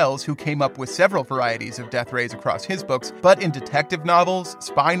H.G. Wells, who came up with several varieties of death rays across his books, but in detective novels,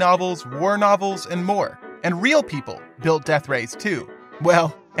 spy novels, war novels, and more. And real people built death rays too.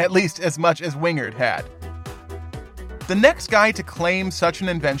 Well, at least as much as Wingard had. The next guy to claim such an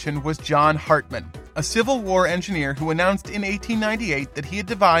invention was John Hartman, a Civil War engineer who announced in 1898 that he had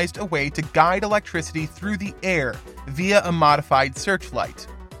devised a way to guide electricity through the air via a modified searchlight.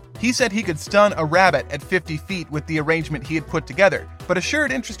 He said he could stun a rabbit at 50 feet with the arrangement he had put together, but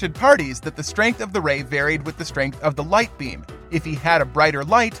assured interested parties that the strength of the ray varied with the strength of the light beam. If he had a brighter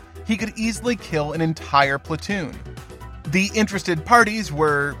light, he could easily kill an entire platoon. The interested parties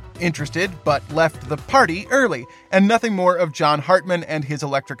were interested, but left the party early, and nothing more of John Hartman and his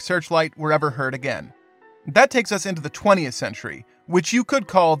electric searchlight were ever heard again. That takes us into the 20th century, which you could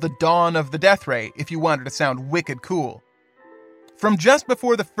call the dawn of the death ray if you wanted to sound wicked cool. From just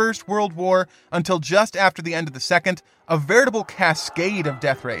before the First World War until just after the end of the Second, a veritable cascade of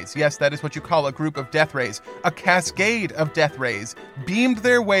death rays, yes, that is what you call a group of death rays, a cascade of death rays beamed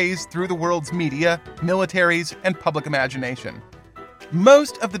their ways through the world's media, militaries, and public imagination.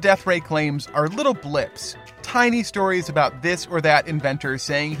 Most of the death ray claims are little blips, tiny stories about this or that inventor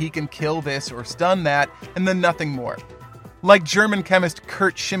saying he can kill this or stun that, and then nothing more. Like German chemist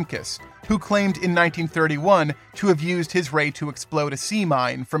Kurt Schimkus, who claimed in 1931 to have used his ray to explode a sea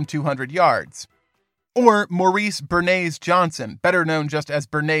mine from 200 yards. Or Maurice Bernays Johnson, better known just as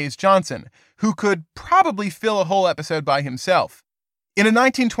Bernays Johnson, who could probably fill a whole episode by himself. In a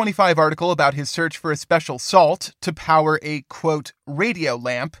 1925 article about his search for a special salt to power a, quote, radio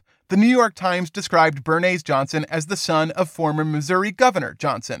lamp, the New York Times described Bernays Johnson as the son of former Missouri Governor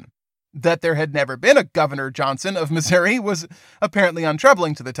Johnson. That there had never been a Governor Johnson of Missouri was apparently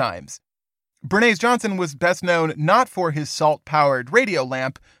untroubling to the Times. Bernays Johnson was best known not for his salt-powered radio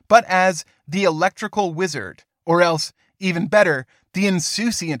lamp, but as the electrical wizard, or else, even better, the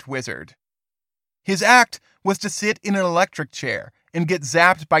insouciant wizard. His act was to sit in an electric chair and get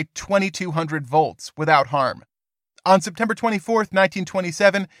zapped by 2200 volts without harm. On September 24th,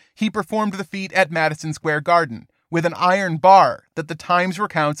 1927, he performed the feat at Madison Square Garden with an iron bar that the Times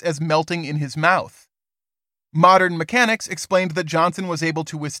recounts as melting in his mouth. Modern mechanics explained that Johnson was able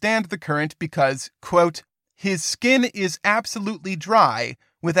to withstand the current because, quote, his skin is absolutely dry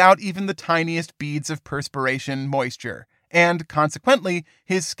without even the tiniest beads of perspiration moisture, and consequently,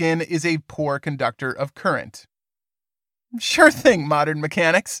 his skin is a poor conductor of current. Sure thing, modern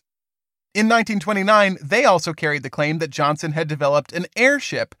mechanics. In 1929, they also carried the claim that Johnson had developed an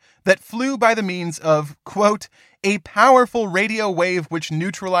airship that flew by the means of, quote, a powerful radio wave which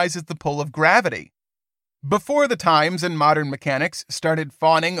neutralizes the pull of gravity. Before the Times and modern mechanics started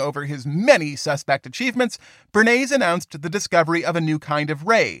fawning over his many suspect achievements, Bernays announced the discovery of a new kind of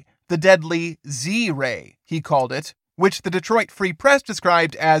ray, the deadly Z-ray, he called it, which the Detroit Free Press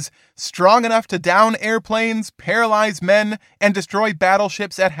described as strong enough to down airplanes, paralyze men, and destroy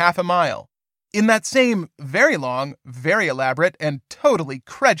battleships at half a mile. In that same very long, very elaborate, and totally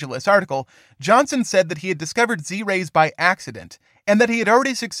credulous article, Johnson said that he had discovered Z-rays by accident, and that he had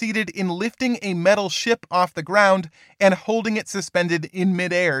already succeeded in lifting a metal ship off the ground and holding it suspended in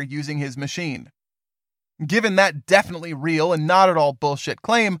midair using his machine. Given that definitely real and not at all bullshit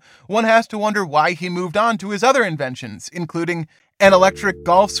claim, one has to wonder why he moved on to his other inventions, including an electric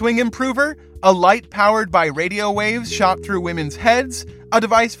golf swing improver, a light powered by radio waves shot through women's heads, a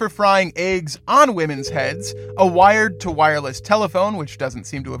device for frying eggs on women's heads, a wired-to-wireless telephone, which doesn't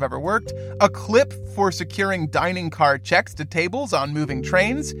seem to have ever worked, a clip for securing dining car checks to tables on moving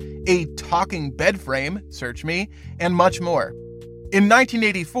trains, a talking bed frame, search me, and much more. In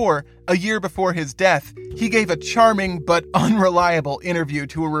 1984, a year before his death, he gave a charming but unreliable interview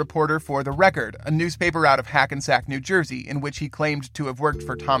to a reporter for The Record, a newspaper out of Hackensack, New Jersey, in which he claimed to have worked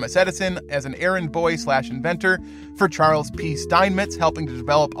for Thomas Edison as an errand boy/inventor, for Charles P. Steinmetz helping to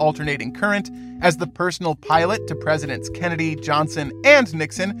develop alternating current, as the personal pilot to Presidents Kennedy, Johnson, and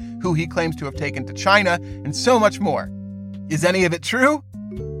Nixon, who he claims to have taken to China, and so much more. Is any of it true?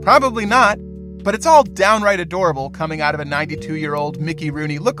 Probably not. But it's all downright adorable coming out of a 92-year-old Mickey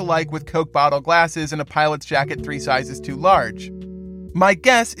Rooney lookalike with Coke bottle glasses and a pilot's jacket 3 sizes too large. My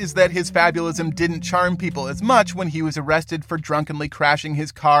guess is that his fabulism didn't charm people as much when he was arrested for drunkenly crashing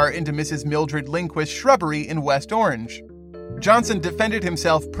his car into Mrs. Mildred Lindquist's shrubbery in West Orange. Johnson defended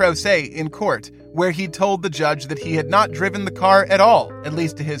himself pro se in court, where he told the judge that he had not driven the car at all, at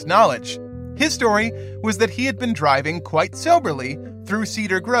least to his knowledge. His story was that he had been driving quite soberly through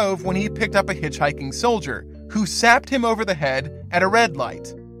Cedar Grove when he picked up a hitchhiking soldier, who sapped him over the head at a red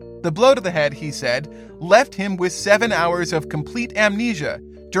light. The blow to the head, he said, left him with 7 hours of complete amnesia,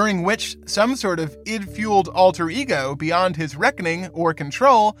 during which some sort of id-fueled alter ego beyond his reckoning or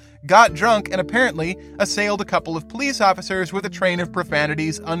control got drunk and apparently assailed a couple of police officers with a train of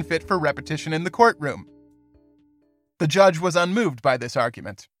profanities unfit for repetition in the courtroom. The judge was unmoved by this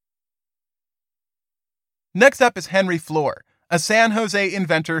argument. Next up is Henry Flor, a San Jose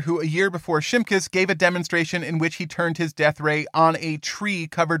inventor who a year before Shimkus gave a demonstration in which he turned his death ray on a tree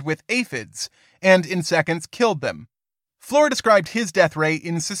covered with aphids, and in seconds killed them. Flor described his death ray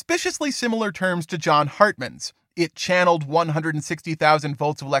in suspiciously similar terms to John Hartman's. It channeled 160,000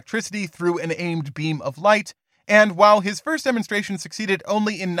 volts of electricity through an aimed beam of light, and while his first demonstration succeeded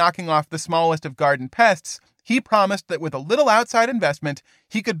only in knocking off the smallest of garden pests, he promised that with a little outside investment,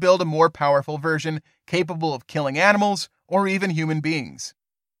 he could build a more powerful version capable of killing animals or even human beings.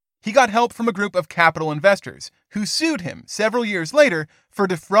 He got help from a group of capital investors who sued him several years later for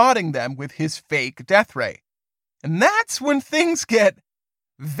defrauding them with his fake death ray. And that's when things get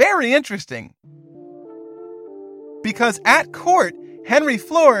very interesting. Because at court, Henry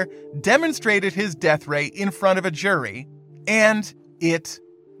Flor demonstrated his death ray in front of a jury, and it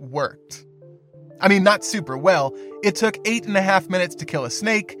worked. I mean, not super well. It took 8.5 minutes to kill a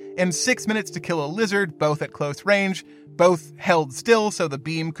snake and 6 minutes to kill a lizard, both at close range, both held still so the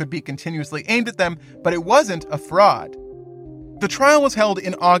beam could be continuously aimed at them, but it wasn't a fraud. The trial was held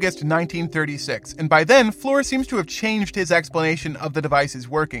in August 1936, and by then, Flor seems to have changed his explanation of the device's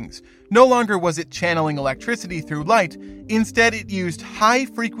workings. No longer was it channeling electricity through light, instead it used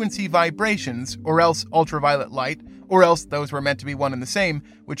high-frequency vibrations, or else ultraviolet light, or else those were meant to be one and the same,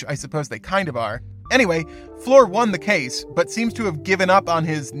 which I suppose they kind of are. Anyway, Flor won the case, but seems to have given up on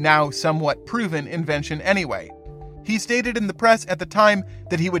his now somewhat proven invention anyway. He stated in the press at the time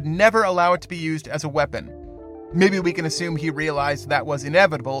that he would never allow it to be used as a weapon. Maybe we can assume he realized that was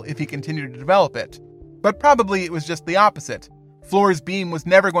inevitable if he continued to develop it. But probably it was just the opposite. Flor's beam was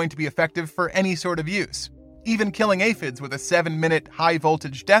never going to be effective for any sort of use. Even killing aphids with a 7-minute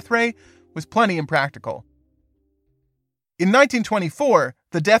high-voltage death ray was plenty impractical. In 1924,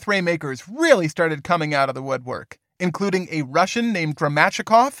 the death ray makers really started coming out of the woodwork, including a Russian named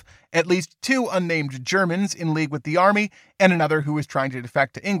Gramachikov, at least 2 unnamed Germans in league with the army, and another who was trying to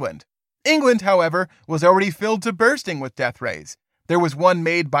defect to England. England, however, was already filled to bursting with death rays. There was one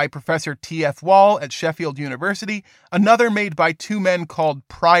made by Professor T.F. Wall at Sheffield University, another made by 2 men called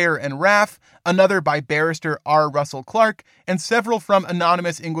Pryor and Raff, another by barrister R. Russell Clark, and several from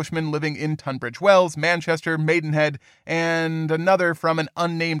anonymous Englishmen living in Tunbridge Wells, Manchester, Maidenhead, and another from an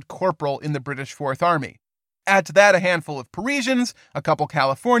unnamed corporal in the British Fourth Army. Add to that a handful of Parisians, a couple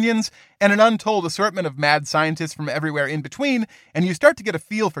Californians, and an untold assortment of mad scientists from everywhere in between, and you start to get a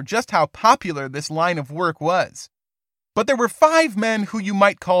feel for just how popular this line of work was. But there were 5 men who you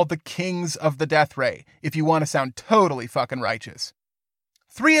might call the kings of the death ray, if you want to sound totally fucking righteous.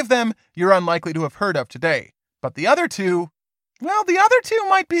 3 of them you're unlikely to have heard of today, but the other 2, well, the other 2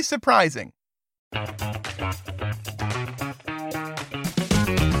 might be surprising.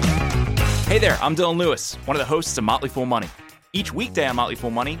 Hey there, I'm Dylan Lewis, one of the hosts of Motley Fool Money. Each weekday on Motley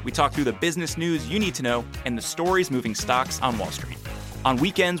Fool Money, we talk through the business news you need to know and the stories moving stocks on Wall Street. On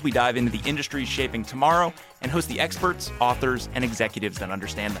weekends, we dive into the industries shaping tomorrow and host the experts, authors, and executives that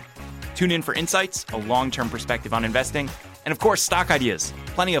understand them. Tune in for insights, a long-term perspective on investing, and of course, stock ideas.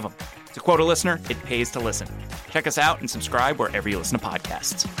 Plenty of them. To quote a listener, it pays to listen. Check us out and subscribe wherever you listen to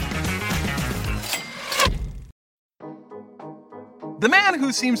podcasts. The man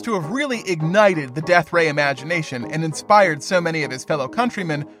who seems to have really ignited the death ray imagination and inspired so many of his fellow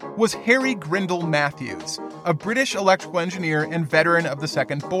countrymen was Harry Grindle Matthews, a British electrical engineer and veteran of the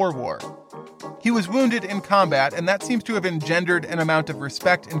Second Boer War. He was wounded in combat, and that seems to have engendered an amount of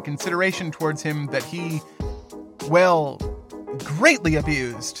respect and consideration towards him that he, well, greatly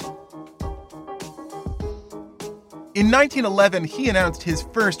abused. In 1911, he announced his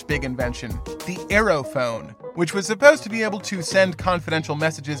first big invention, the aerophone, which was supposed to be able to send confidential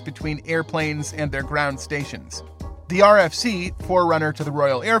messages between airplanes and their ground stations. The RFC, forerunner to the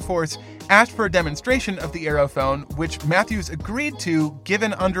Royal Air Force, asked for a demonstration of the aerophone, which Matthews agreed to,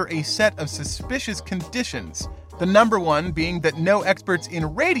 given under a set of suspicious conditions. The number one being that no experts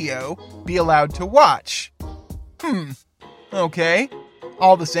in radio be allowed to watch. Okay.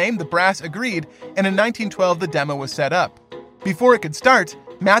 All the same, the brass agreed, and in 1912 the demo was set up. Before it could start,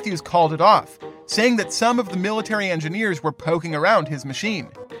 Matthews called it off, saying that some of the military engineers were poking around his machine.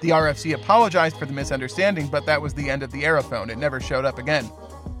 The RFC apologized for the misunderstanding, but that was the end of the aerophone. It never showed up again.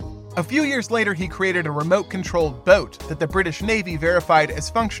 A few years later, he created a remote-controlled boat that the British Navy verified as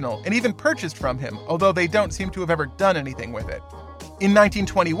functional and even purchased from him, although they don't seem to have ever done anything with it. In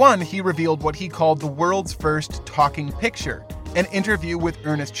 1921, he revealed what he called the world's first talking picture, an interview with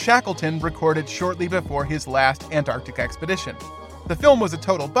Ernest Shackleton recorded shortly before his last Antarctic expedition. The film was a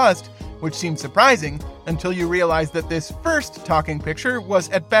total bust, which seemed surprising until you realized that this first talking picture was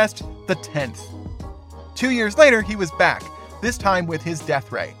at best the 10th. 2 years later, he was back, this time with his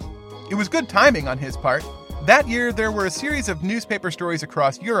death ray. It was good timing on his part. That year, there were a series of newspaper stories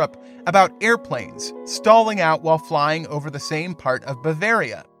across Europe about airplanes stalling out while flying over the same part of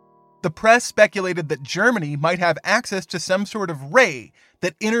Bavaria. The press speculated that Germany might have access to some sort of ray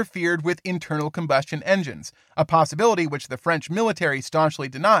that interfered with internal combustion engines, a possibility which the French military staunchly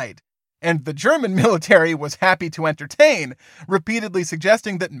denied. And the German military was happy to entertain, repeatedly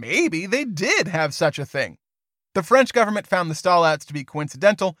suggesting that maybe they did have such a thing. The French government found the stallouts to be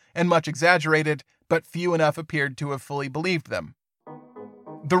coincidental and much exaggerated, but few enough appeared to have fully believed them.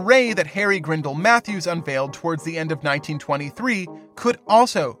 The ray that Harry Grindle Matthews unveiled towards the end of 1923 could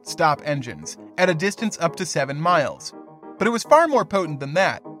also stop engines at a distance up to 7 miles. But it was far more potent than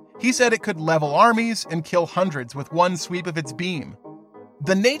that. He said it could level armies and kill hundreds with one sweep of its beam.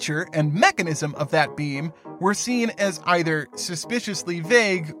 The nature and mechanism of that beam were seen as either suspiciously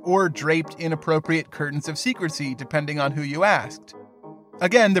vague or draped in appropriate curtains of secrecy, depending on who you asked.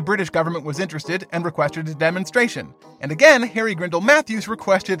 Again, the British government was interested and requested a demonstration. And again, Harry Grindle Matthews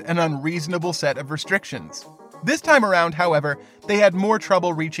requested an unreasonable set of restrictions. This time around, however, they had more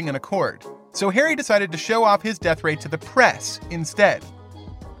trouble reaching an accord. So Harry decided to show off his death ray to the press instead.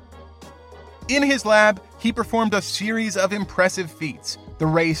 In his lab, he performed a series of impressive feats. The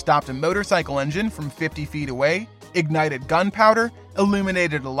ray stopped a motorcycle engine from 50 feet away, ignited gunpowder,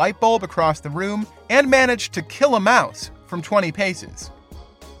 illuminated a light bulb across the room, and managed to kill a mouse from 20 paces.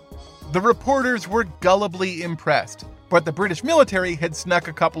 The reporters were gullibly impressed, but the British military had snuck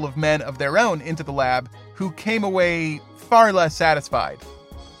a couple of men of their own into the lab who came away far less satisfied.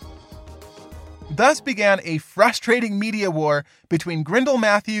 Thus began a frustrating media war between Grindle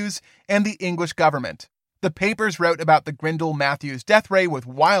Matthews and the English government. The papers wrote about the Grindle Matthews death ray with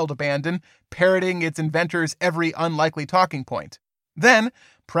wild abandon, parroting its inventor's every unlikely talking point. Then,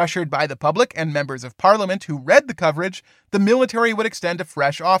 pressured by the public and members of parliament who read the coverage, the military would extend a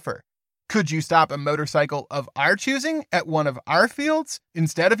fresh offer. Could you stop a motorcycle of our choosing at one of our fields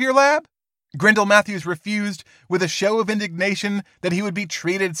instead of your lab? Grindle Matthews refused with a show of indignation that he would be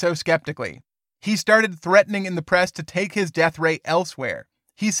treated so skeptically. He started threatening in the press to take his death ray elsewhere.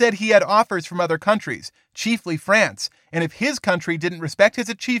 He said he had offers from other countries, chiefly France, and if his country didn't respect his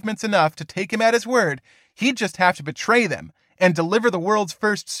achievements enough to take him at his word, he'd just have to betray them and deliver the world's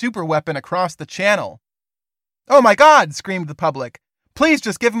first superweapon across the channel. "Oh my God!" screamed the public. "Please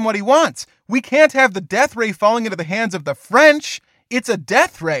just give him what he wants. We can't have the death ray falling into the hands of the French. It's a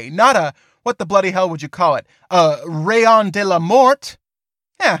death ray, not a, what the bloody hell would you call it? A rayon de la mort."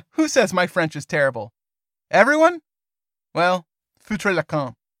 Who says my French is terrible? Everyone? Well, foutre le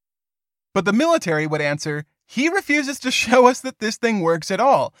camp. But the military would answer, he refuses to show us that this thing works at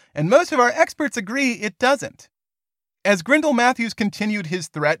all, and most of our experts agree it doesn't. As Grindle Matthews continued his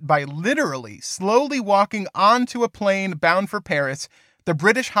threat by literally slowly walking onto a plane bound for Paris, the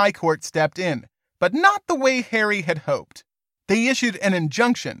British High Court stepped in, but not the way Harry had hoped. They issued an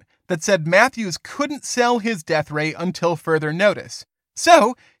injunction that said Matthews couldn't sell his death ray until further notice.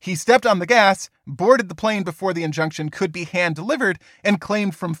 So he stepped on the gas, boarded the plane before the injunction could be hand-delivered, and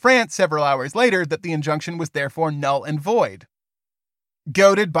claimed from France several hours later that the injunction was therefore null and void.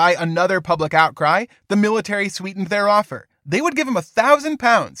 Goaded by another public outcry, the military sweetened their offer. They would give him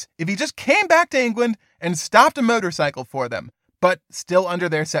 £1,000 if he just came back to England and stopped a motorcycle for them, but still under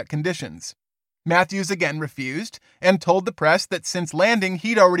their set conditions. Matthews again refused and told the press that since landing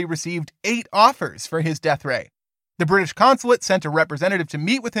he'd already received 8 offers for his death ray. The British consulate sent a representative to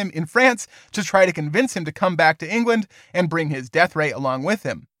meet with him in France to try to convince him to come back to England and bring his death ray along with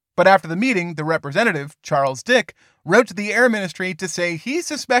him. But after the meeting, the representative, Charles Dick, wrote to the Air Ministry to say he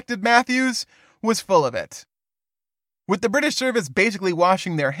suspected Matthews was full of it. With the British service basically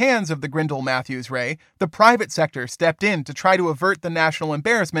washing their hands of the Grindle-Matthews ray, the private sector stepped in to try to avert the national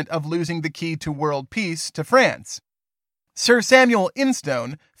embarrassment of losing the key to world peace to France. Sir Samuel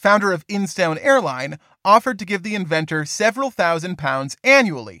Instone, founder of Instone Airline, offered to give the inventor several £1,000s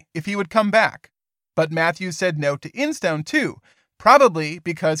annually if he would come back. But Matthews said no to Instone too, probably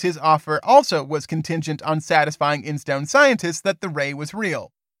because his offer also was contingent on satisfying Instone scientists that the ray was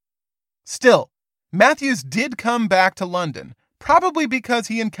real. Still, Matthews did come back to London, probably because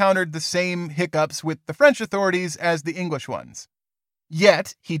he encountered the same hiccups with the French authorities as the English ones.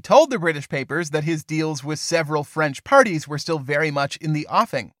 Yet, he told the British papers that his deals with several French parties were still very much in the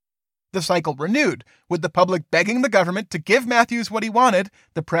offing. The cycle renewed, with the public begging the government to give Matthews what he wanted,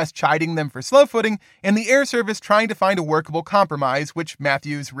 the press chiding them for slow-footing, and the air service trying to find a workable compromise, which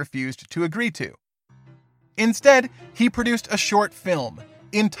Matthews refused to agree to. Instead, he produced a short film,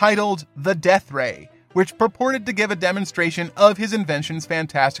 entitled The Death Ray, which purported to give a demonstration of his invention's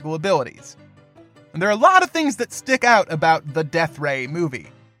fantastical abilities. And there are a lot of things that stick out about the Death Ray movie.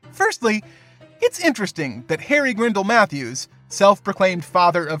 Firstly, it's interesting that Harry Grindle-Matthews, self-proclaimed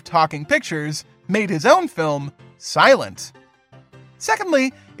father of talking pictures, made his own film silent.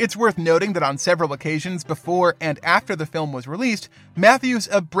 Secondly, it's worth noting that on several occasions before and after the film was released, Matthews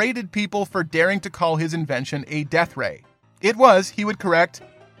upbraided people for daring to call his invention a death ray. It was, he would correct,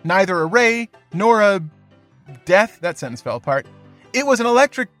 neither a ray nor a death, that sentence fell apart. It was an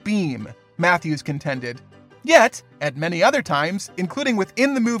electric beam, Matthews contended. Yet, at many other times, including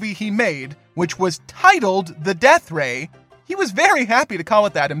within the movie he made, which was titled The Death Ray, he was very happy to call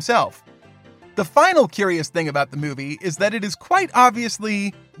it that himself. The final curious thing about the movie is that it is quite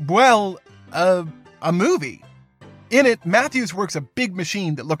obviously, well, a movie. In it, Matthews works a big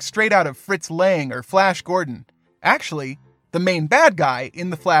machine that looks straight out of Fritz Lang or Flash Gordon. Actually, the main bad guy in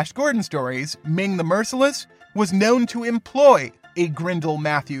the Flash Gordon stories, Ming the Merciless, was known to employ a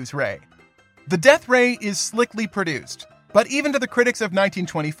Grindle-Matthews ray. The Death Ray is slickly produced, but even to the critics of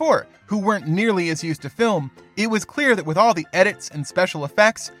 1924, who weren't nearly as used to film, it was clear that with all the edits and special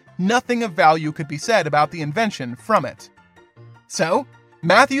effects, nothing of value could be said about the invention from it. So,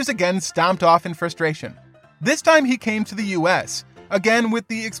 Matthews again stomped off in frustration. This time he came to the US, again with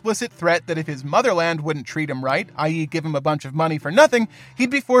the explicit threat that if his motherland wouldn't treat him right, i.e. give him a bunch of money for nothing, he'd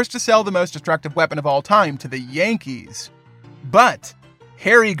be forced to sell the most destructive weapon of all time to the Yankees. But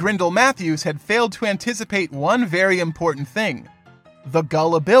Harry Grindle-Matthews had failed to anticipate one very important thing: the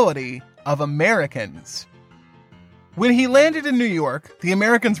gullibility of Americans. When he landed in New York, the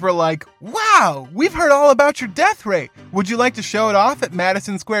Americans were like, "Wow, we've heard all about your death ray. Would you like to show it off at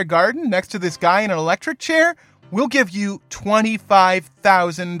Madison Square Garden next to this guy in an electric chair? We'll give you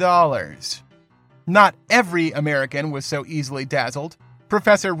 $25,000. Not every American was so easily dazzled.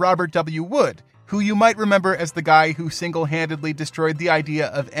 Professor Robert W. Wood, who you might remember as the guy who single-handedly destroyed the idea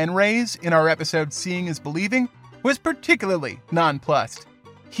of N-rays in our episode Seeing is Believing, was particularly nonplussed.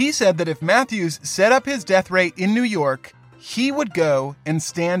 He said that if Matthews set up his death ray in New York, he would go and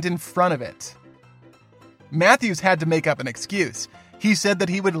stand in front of it. Matthews had to make up an excuse. He said that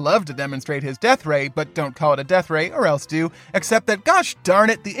he would love to demonstrate his death ray, but don't call it a death ray, or else do, except that, gosh darn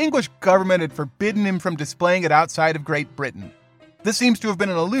it, the English government had forbidden him from displaying it outside of Great Britain. This seems to have been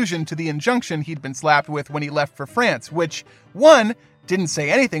an allusion to the injunction he'd been slapped with when he left for France, which, 1, didn't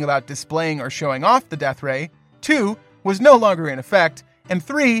say anything about displaying or showing off the death ray, 2, was no longer in effect, and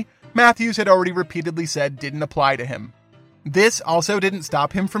 3, Matthews had already repeatedly said didn't apply to him. This also didn't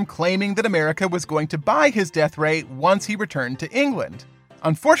stop him from claiming that America was going to buy his death ray once he returned to England.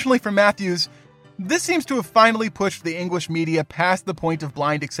 Unfortunately for Matthews, this seems to have finally pushed the English media past the point of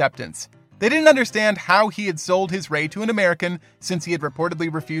blind acceptance. They didn't understand how he had sold his ray to an American since he had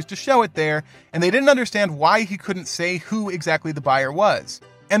reportedly refused to show it there, and they didn't understand why he couldn't say who exactly the buyer was,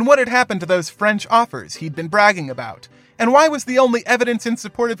 and what had happened to those French offers he'd been bragging about, and why was the only evidence in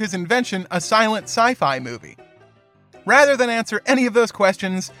support of his invention a silent sci-fi movie. Rather than answer any of those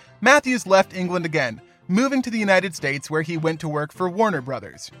questions, Matthews left England again, moving to the United States where he went to work for Warner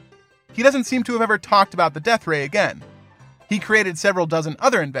Brothers. He doesn't seem to have ever talked about the death ray again. He created several dozen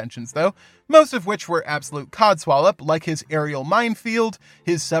other inventions, though, most of which were absolute codswallop, like his aerial minefield,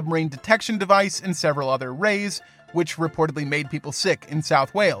 his submarine detection device, and several other rays, which reportedly made people sick in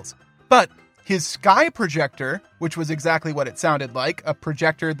South Wales. But his sky projector, which was exactly what it sounded like, a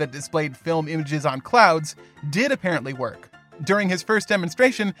projector that displayed film images on clouds, did apparently work. During his first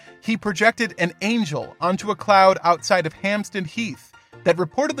demonstration, he projected an angel onto a cloud outside of Hampstead Heath that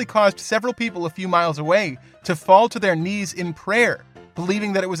reportedly caused several people a few miles away to fall to their knees in prayer,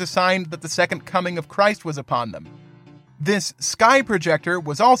 believing that it was a sign that the second coming of Christ was upon them. This sky projector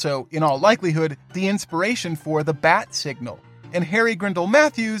was also, in all likelihood, the inspiration for the bat signal, and Harry Grindle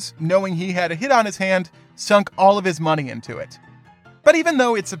Matthews, knowing he had a hit on his hand, sunk all of his money into it. But even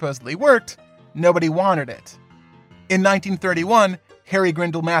though it supposedly worked, nobody wanted it. In 1931, Harry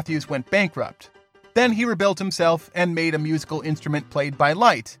Grindle Matthews went bankrupt. Then he rebuilt himself and made a musical instrument played by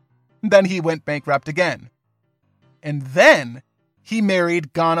light. Then he went bankrupt again. And then he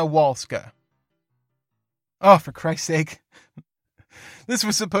married Ghana Walska. Oh, for Christ's sake. This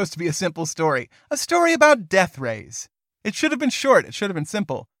was supposed to be a simple story. A story about death rays. It should have been short. It should have been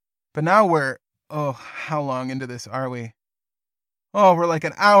simple. But now how long into this are we? Oh, we're like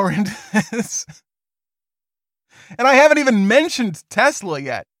an hour into this. And I haven't even mentioned Tesla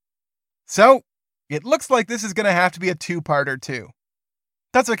yet. So, it looks like this is going to have to be a two-parter too.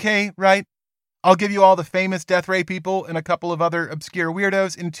 That's okay, right? I'll give you all the famous death ray people and a couple of other obscure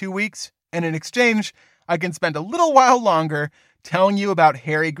weirdos in 2 weeks, and in exchange, I can spend a little while longer telling you about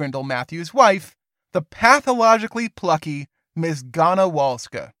Harry Grindle Matthews' wife, the pathologically plucky Miss Ghana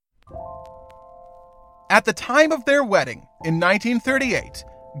Walska. At the time of their wedding, in 1938,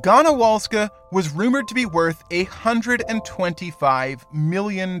 Ghana Walska was rumored to be worth $125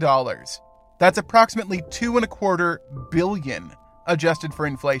 million. That's approximately $2.25 billion, adjusted for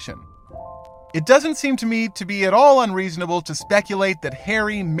inflation. It doesn't seem to me to be at all unreasonable to speculate that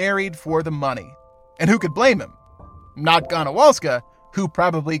Harry married for the money. And who could blame him? Not Ghana Walska, who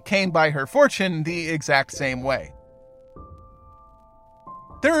probably came by her fortune the exact same way.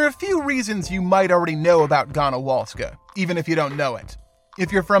 There are a few reasons you might already know about Ghana Walska, even if you don't know it.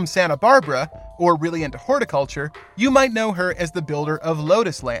 If you're from Santa Barbara, or really into horticulture, you might know her as the builder of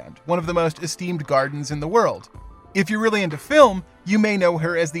Lotus Land, one of the most esteemed gardens in the world. If you're really into film, you may know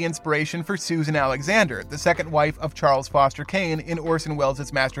her as the inspiration for Susan Alexander, the second wife of Charles Foster Kane in Orson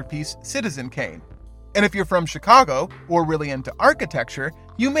Welles' masterpiece Citizen Kane. And if you're from Chicago, or really into architecture,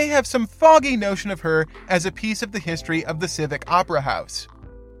 you may have some foggy notion of her as a piece of the history of the Civic Opera House.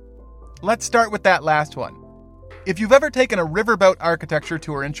 Let's start with that last one. If you've ever taken a riverboat architecture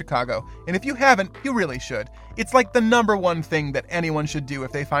tour in Chicago, and if you haven't, you really should. It's like the number one thing that anyone should do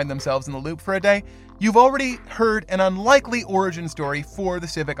if they find themselves in the loop for a day. You've already heard an unlikely origin story for the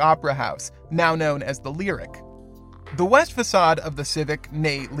Civic Opera House, now known as the Lyric. The west facade of the Civic,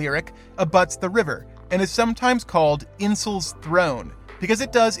 nay Lyric, abuts the river, and is sometimes called Insull's Throne, because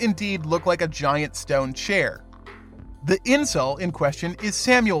it does indeed look like a giant stone chair. The Insull in question is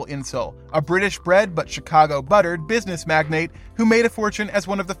Samuel Insull, a British-bred but Chicago-buttered business magnate who made a fortune as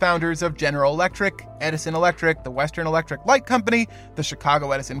one of the founders of General Electric, Edison Electric, the Western Electric Light Company, the Chicago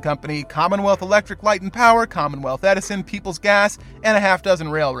Edison Company, Commonwealth Electric Light and Power, Commonwealth Edison, People's Gas, and a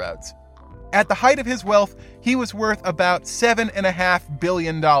half-dozen railroads. At the height of his wealth, he was worth about $7.5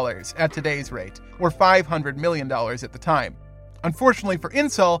 billion at today's rate, or $500 million at the time. Unfortunately for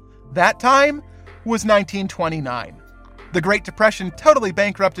Insull, that time was 1929. The Great Depression totally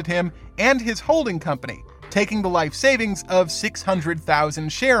bankrupted him and his holding company, taking the life savings of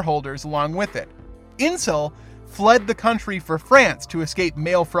 600,000 shareholders along with it. Insull fled the country for France to escape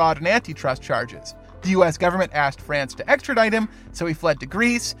mail fraud and antitrust charges. The US government asked France to extradite him, so he fled to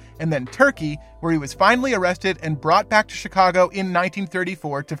Greece and then Turkey, where he was finally arrested and brought back to Chicago in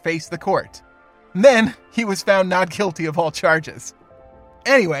 1934 to face the court. And then he was found not guilty of all charges.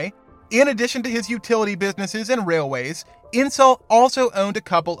 Anyway, in addition to his utility businesses and railways, Insull also owned a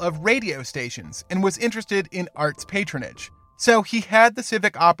couple of radio stations and was interested in arts patronage. So he had the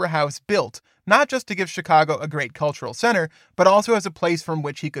Civic Opera House built, not just to give Chicago a great cultural center, but also as a place from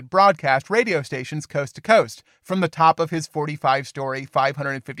which he could broadcast radio stations coast to coast, from the top of his 45-story,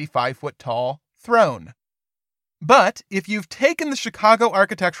 555-foot-tall throne. But if you've taken the Chicago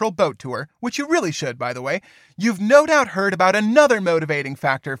Architectural Boat Tour, which you really should, by the way, you've no doubt heard about another motivating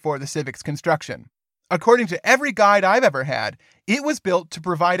factor for the Civic's construction. According to every guide I've ever had, it was built to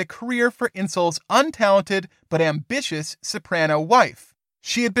provide a career for Insull's untalented but ambitious soprano wife.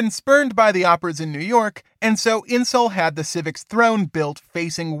 She had been spurned by the operas in New York, and so Insull had the Civic's throne built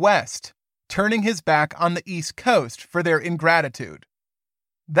facing west. turning his back on the East Coast for their ingratitude.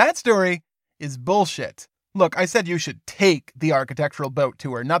 That story is bullshit. Look, I said you should take the architectural boat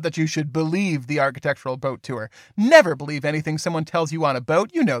tour, not that you should believe the architectural boat tour. Never believe anything someone tells you on a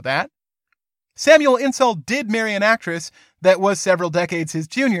boat, you know that. Samuel Insull did marry an actress that was several decades his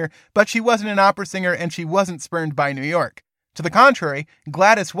junior, but she wasn't an opera singer and she wasn't spurned by New York. To the contrary,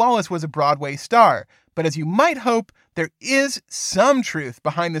 Gladys Wallace was a Broadway star, but as you might hope, there is some truth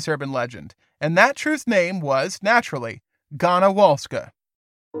behind this urban legend, and that truth's name was, naturally, Gana Wolska.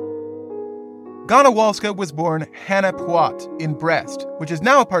 Gana Wolska was born Hanna Płot in Brest, which is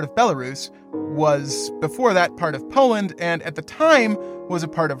now a part of Belarus, was before that part of Poland, and at the time was a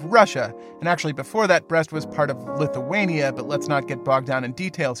part of Russia. And actually before that, Brest was part of Lithuania, but let's not get bogged down in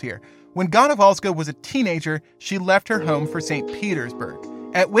details here. When Gana Wolska was a teenager, she left her home for St. Petersburg,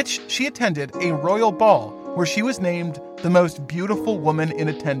 at which she attended a royal ball where she was named the most beautiful woman in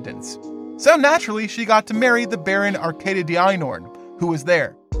attendance. So naturally, she got to marry the Baron Arkady de Einhorn, who was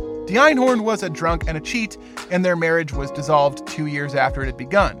there. De Einhorn was a drunk and a cheat, and their marriage was dissolved 2 years after it had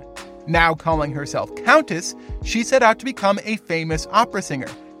begun. Now calling herself Countess, she set out to become a famous opera singer,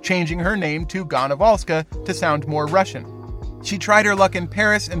 changing her name to Gana Wolska to sound more Russian. She tried her luck in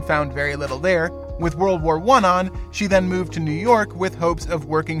Paris and found very little there. With World War I on, she then moved to New York with hopes of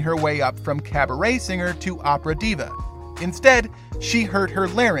working her way up from cabaret singer to opera diva. Instead, she hurt her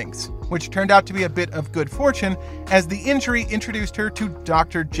larynx, which turned out to be a bit of good fortune, as the injury introduced her to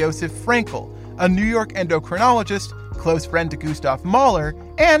Dr. Joseph Frankel, a New York endocrinologist, close friend to Gustav Mahler,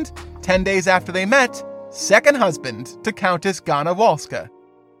 and, 10 days after they met, second husband to Countess Gana Wolska.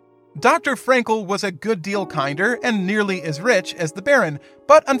 Dr. Frankel was a good deal kinder and nearly as rich as the Baron,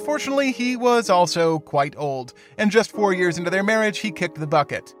 but unfortunately he was also quite old, and just 4 years into their marriage he kicked the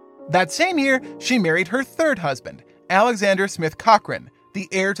bucket. That same year, she married her third husband, Alexander Smith Cochrane, the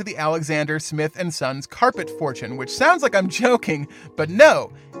heir to the Alexander Smith & Sons carpet fortune, which sounds like I'm joking, but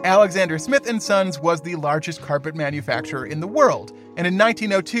no, Alexander Smith & Sons was the largest carpet manufacturer in the world, and in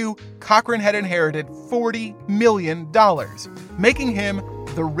 1902, Cochrane had inherited $40 million, making him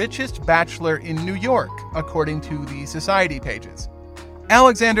the richest bachelor in New York, according to the society pages.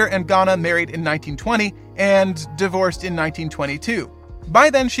 Alexander and Gana married in 1920 and divorced in 1922. By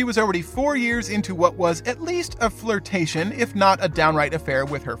then, she was already 4 years into what was at least a flirtation, if not a downright affair,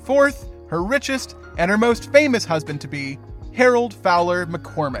 with her fourth, her richest, and her most famous husband-to-be, Harold Fowler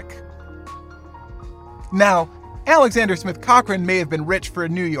McCormick. Now, Alexander Smith Cochrane may have been rich for a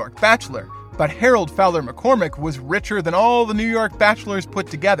New York bachelor, but Harold Fowler McCormick was richer than all the New York bachelors put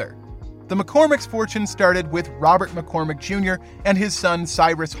together. The McCormick's fortune started with Robert McCormick Jr. and his son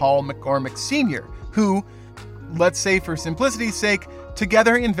Cyrus Hall McCormick Sr., who, let's say for simplicity's sake,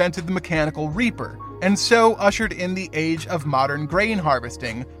 together invented the mechanical reaper, and so ushered in the age of modern grain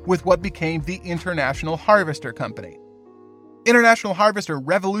harvesting with what became the International Harvester Company. International Harvester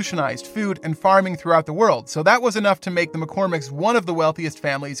revolutionized food and farming throughout the world, so that was enough to make the McCormicks one of the wealthiest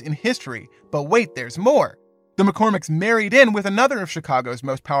families in history. But wait, there's more. The McCormicks married in with another of Chicago's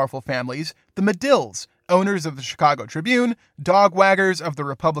most powerful families, the Medills, owners of the Chicago Tribune, dog waggers of the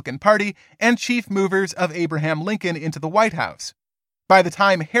Republican Party, and chief movers of Abraham Lincoln into the White House. By the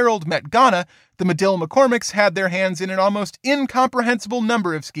time Harold met Gana, the Medill McCormicks had their hands in an almost incomprehensible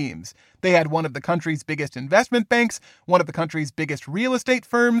number of schemes. They had one of the country's biggest investment banks, one of the country's biggest real estate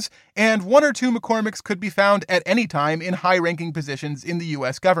firms, and one or two McCormicks could be found at any time in high-ranking positions in the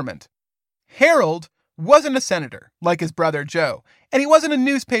U.S. government. Harold wasn't a senator, like his brother Joe, and he wasn't a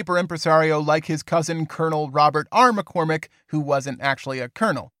newspaper impresario like his cousin Colonel Robert R. McCormick, who wasn't actually a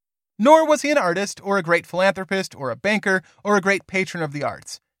colonel. Nor was he an artist, or a great philanthropist, or a banker, or a great patron of the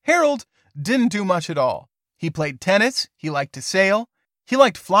arts. Harold didn't do much at all. He played tennis, he liked to sail, he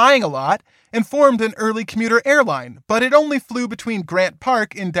liked flying a lot, and formed an early commuter airline, but it only flew between Grant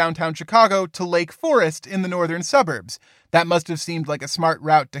Park in downtown Chicago to Lake Forest in the northern suburbs. That must have seemed like a smart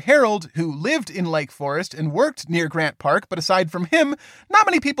route to Harold, who lived in Lake Forest and worked near Grant Park, but aside from him, not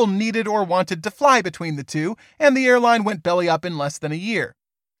many people needed or wanted to fly between the two, and the airline went belly up in less than a year.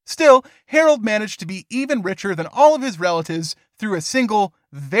 Still, Harold managed to be even richer than all of his relatives through a single,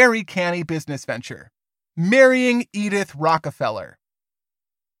 very canny business venture: marrying Edith Rockefeller.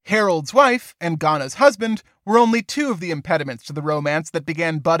 Harold's wife and Gana's husband were only two of the impediments to the romance that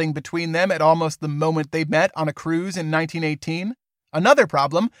began budding between them at almost the moment they met on a cruise in 1918. Another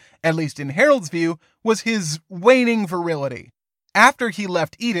problem, at least in Harold's view, was his waning virility. After he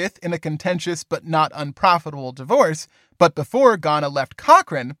left Edith in a contentious but not unprofitable divorce, but before Gana left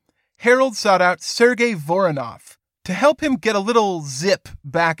Cochrane, Harold sought out Sergei Voronov to help him get a little zip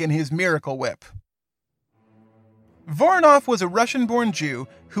back in his Miracle Whip. Voronov was a Russian-born Jew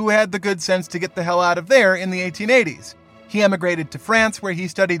who had the good sense to get the hell out of there in the 1880s. He emigrated to France, where he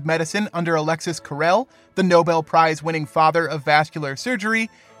studied medicine under Alexis Carrel, the Nobel Prize-winning father of vascular surgery,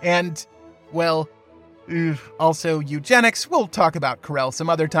 and, well, also eugenics. We'll talk about Carrel some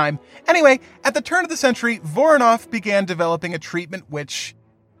other time. Anyway, at the turn of the century, Voronov began developing a treatment which...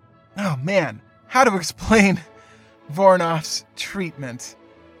 Oh man, how to explain Voronov's treatment?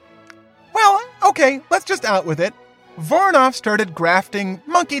 Well, okay, let's just out with it. Voronov started grafting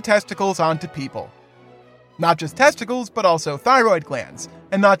monkey testicles onto people. Not just testicles, but also thyroid glands.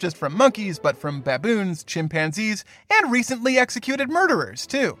 And not just from monkeys, but from baboons, chimpanzees, and recently executed murderers,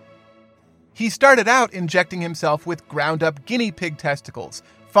 too. He started out injecting himself with ground-up guinea pig testicles,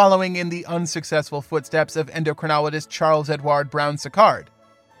 following in the unsuccessful footsteps of endocrinologist Charles Edouard Brown-Séquard.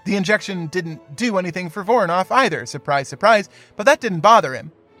 The injection didn't do anything for Voronov either, surprise, surprise, but that didn't bother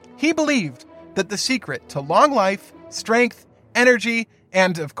him. He believed that the secret to long life, strength, energy,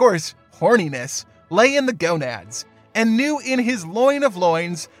 and, of course, horniness lay in the gonads, and knew in his loin of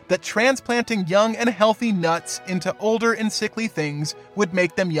loins that transplanting young and healthy nuts into older and sickly things would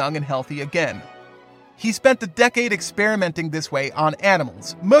make them young and healthy again. He spent a decade experimenting this way on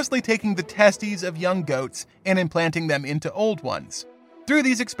animals, mostly taking the testes of young goats and implanting them into old ones. Through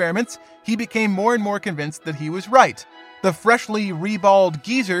these experiments, he became more and more convinced that he was right. The freshly reballed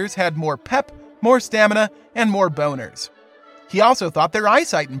geezers had more pep, more stamina, and more boners. He also thought their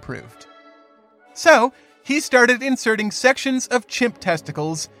eyesight improved. So, he started inserting sections of chimp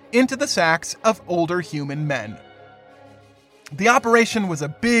testicles into the sacks of older human men. The operation was a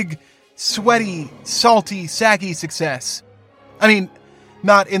big, sweaty, salty, saggy success. I mean,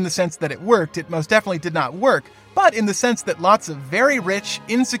 not in the sense that it worked, it most definitely did not work, but in the sense that lots of very rich,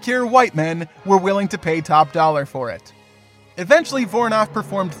 insecure white men were willing to pay top dollar for it. Eventually, Voronov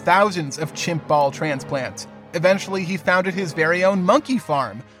performed thousands of chimp ball transplants. Eventually, he founded his very own monkey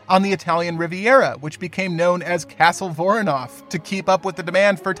farm on the Italian Riviera, which became known as Castle Voronov to keep up with the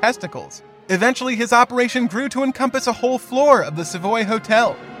demand for testicles. Eventually, his operation grew to encompass a whole floor of the Savoy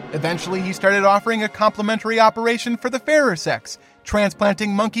Hotel. Eventually, he started offering a complementary operation for the fairer sex,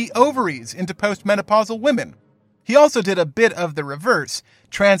 transplanting monkey ovaries into postmenopausal women. He also did a bit of the reverse,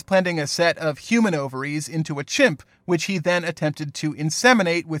 transplanting a set of human ovaries into a chimp, which he then attempted to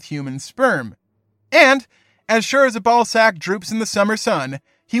inseminate with human sperm. And, as sure as a ball sack droops in the summer sun,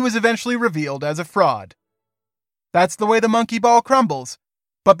 he was eventually revealed as a fraud. That's the way the monkey ball crumbles.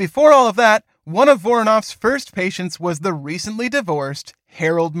 But before all of that, one of Voronov's first patients was the recently divorced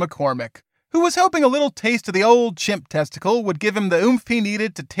Harold McCormick, who was hoping a little taste of the old chimp testicle would give him the oomph he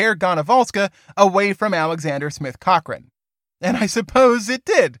needed to tear Ganavalska away from Alexander Smith Cochrane. And I suppose it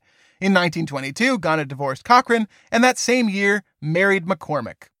did. In 1922, Gana divorced Cochrane, and that same year married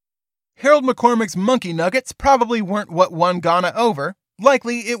McCormick. Harold McCormick's monkey nuggets probably weren't what won Gana over.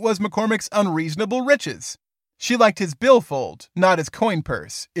 Likely it was McCormick's unreasonable riches. She liked his billfold, not his coin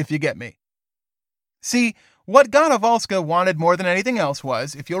purse, if you get me. See, what Ganavalska wanted more than anything else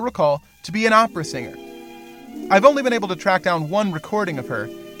was, if you'll recall, to be an opera singer. I've only been able to track down one recording of her,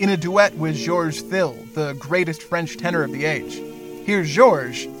 in a duet with Georges Thill, the greatest French tenor of the age. Here's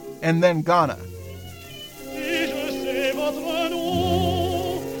Georges, and then Gana.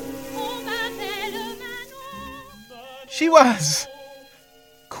 She was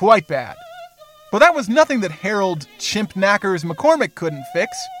quite bad. But that was nothing that Harold Chimp Knackers McCormick couldn't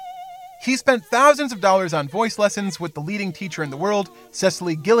fix. He spent thousands of dollars on voice lessons with the leading teacher in the world,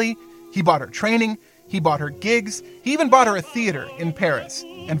 Cecily Gilly. He bought her training, he bought her gigs, he even bought her a theater in Paris.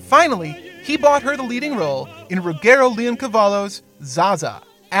 And finally, he bought her the leading role in Ruggero Leoncavallo's Zaza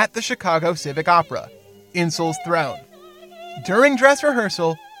at the Chicago Civic Opera, Insul's Throne. During dress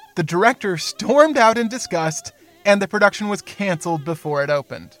rehearsal, the director stormed out in disgust, and the production was canceled before it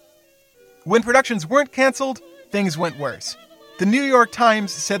opened. When productions weren't canceled, things went worse. The New York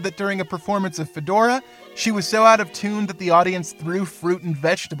Times said that during a performance of Fedora, she was so out of tune that the audience threw fruit and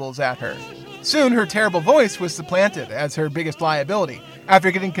vegetables at her. Soon, her terrible voice was supplanted as her biggest liability.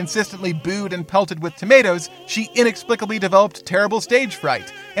 After getting consistently booed and pelted with tomatoes, she inexplicably developed terrible stage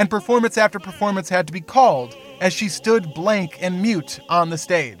fright, and performance after performance had to be called as she stood blank and mute on the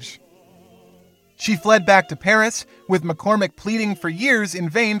stage. She fled back to Paris, with McCormick pleading for years in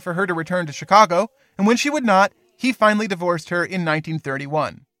vain for her to return to Chicago, and when she would not, he finally divorced her in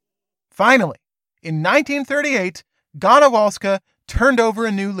 1931. Finally, in 1938, Ganavalska turned over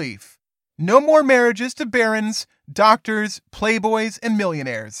a new leaf. No more marriages to barons, doctors, playboys, and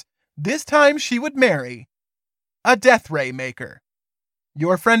millionaires. This time she would marry a death ray maker.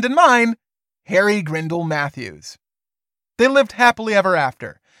 Your friend and mine, Harry Grindle Matthews. They lived happily ever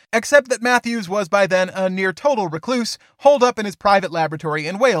after. Except that Matthews was by then a near-total recluse, holed up in his private laboratory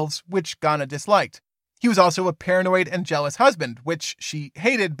in Wales, which Ghana disliked. He was also a paranoid and jealous husband, which she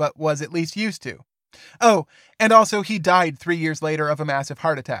hated but was at least used to. Oh, and also he died 3 years later of a massive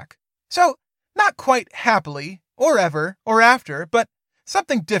heart attack. So, not quite happily, or ever, or after, but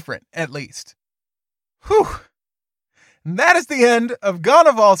something different, at least. Whew! And that is the end of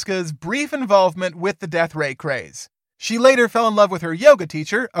Ghana Volska's brief involvement with the death ray craze. She later fell in love with her yoga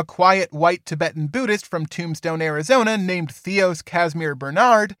teacher, a quiet white Tibetan Buddhist from Tombstone, Arizona, named Theos Casimir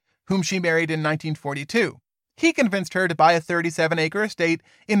Bernard, whom she married in 1942. He convinced her to buy a 37-acre estate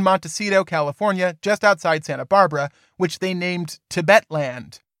in Montecito, California, just outside Santa Barbara, which they named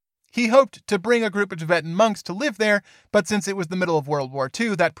Tibetland. He hoped to bring a group of Tibetan monks to live there, but since it was the middle of World War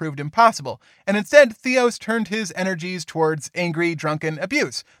II, that proved impossible, and instead Theos turned his energies towards angry, drunken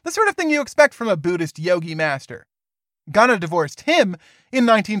abuse, the sort of thing you expect from a Buddhist yogi master. Ghana divorced him in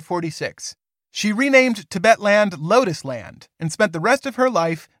 1946. She renamed Tibetland Lotus Land and spent the rest of her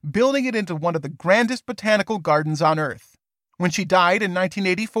life building it into one of the grandest botanical gardens on Earth. When she died in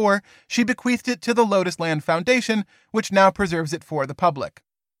 1984, she bequeathed it to the Lotus Land Foundation, which now preserves it for the public.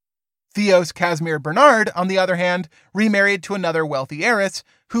 Theos Casimir Bernard, on the other hand, remarried to another wealthy heiress,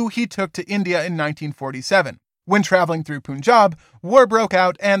 who he took to India in 1947. When traveling through Punjab, war broke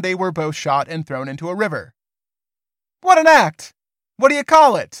out and they were both shot and thrown into a river. What an act! What do you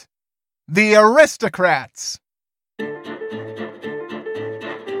call it? The Aristocrats!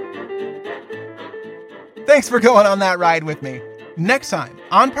 Thanks for going on that ride with me. Next time,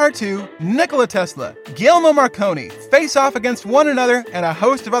 on Part 2, Nikola Tesla, Guillermo Marconi face off against one another and a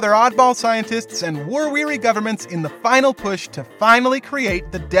host of other oddball scientists and war-weary governments in the final push to finally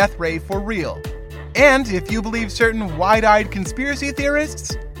create the death ray for real. And if you believe certain wide-eyed conspiracy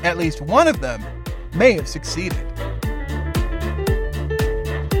theorists, at least one of them may have succeeded.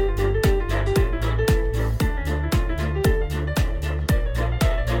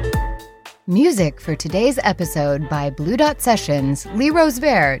 Music for today's episode by Blue Dot Sessions, Lee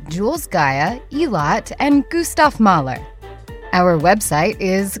Rosevere, Jules Gaia, Elot, and Gustav Mahler. Our website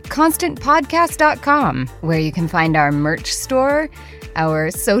is constantpodcast.com, where you can find our merch store, our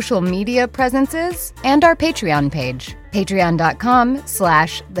social media presences, and our Patreon page,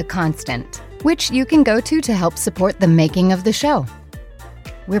 patreon.com/theconstant, which you can go to help support the making of the show.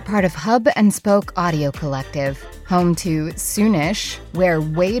 We're part of Hub and Spoke Audio Collective, home to Soonish, where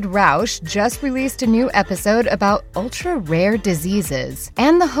Wade Roush just released a new episode about ultra-rare diseases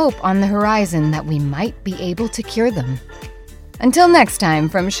and the hope on the horizon that we might be able to cure them. Until next time,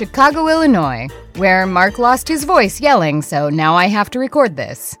 from Chicago, Illinois, where Mark lost his voice yelling, so now I have to record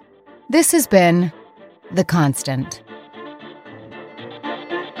this. This has been The Constant.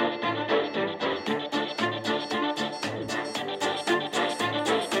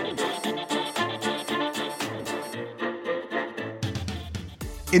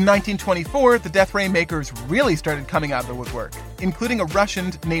 In 1924, the death ray makers really started coming out of the woodwork, including a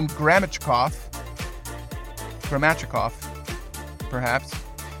Russian named Gramachkov, perhaps.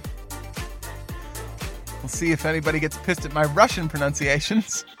 We'll see if anybody gets pissed at my Russian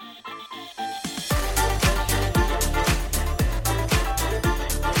pronunciations.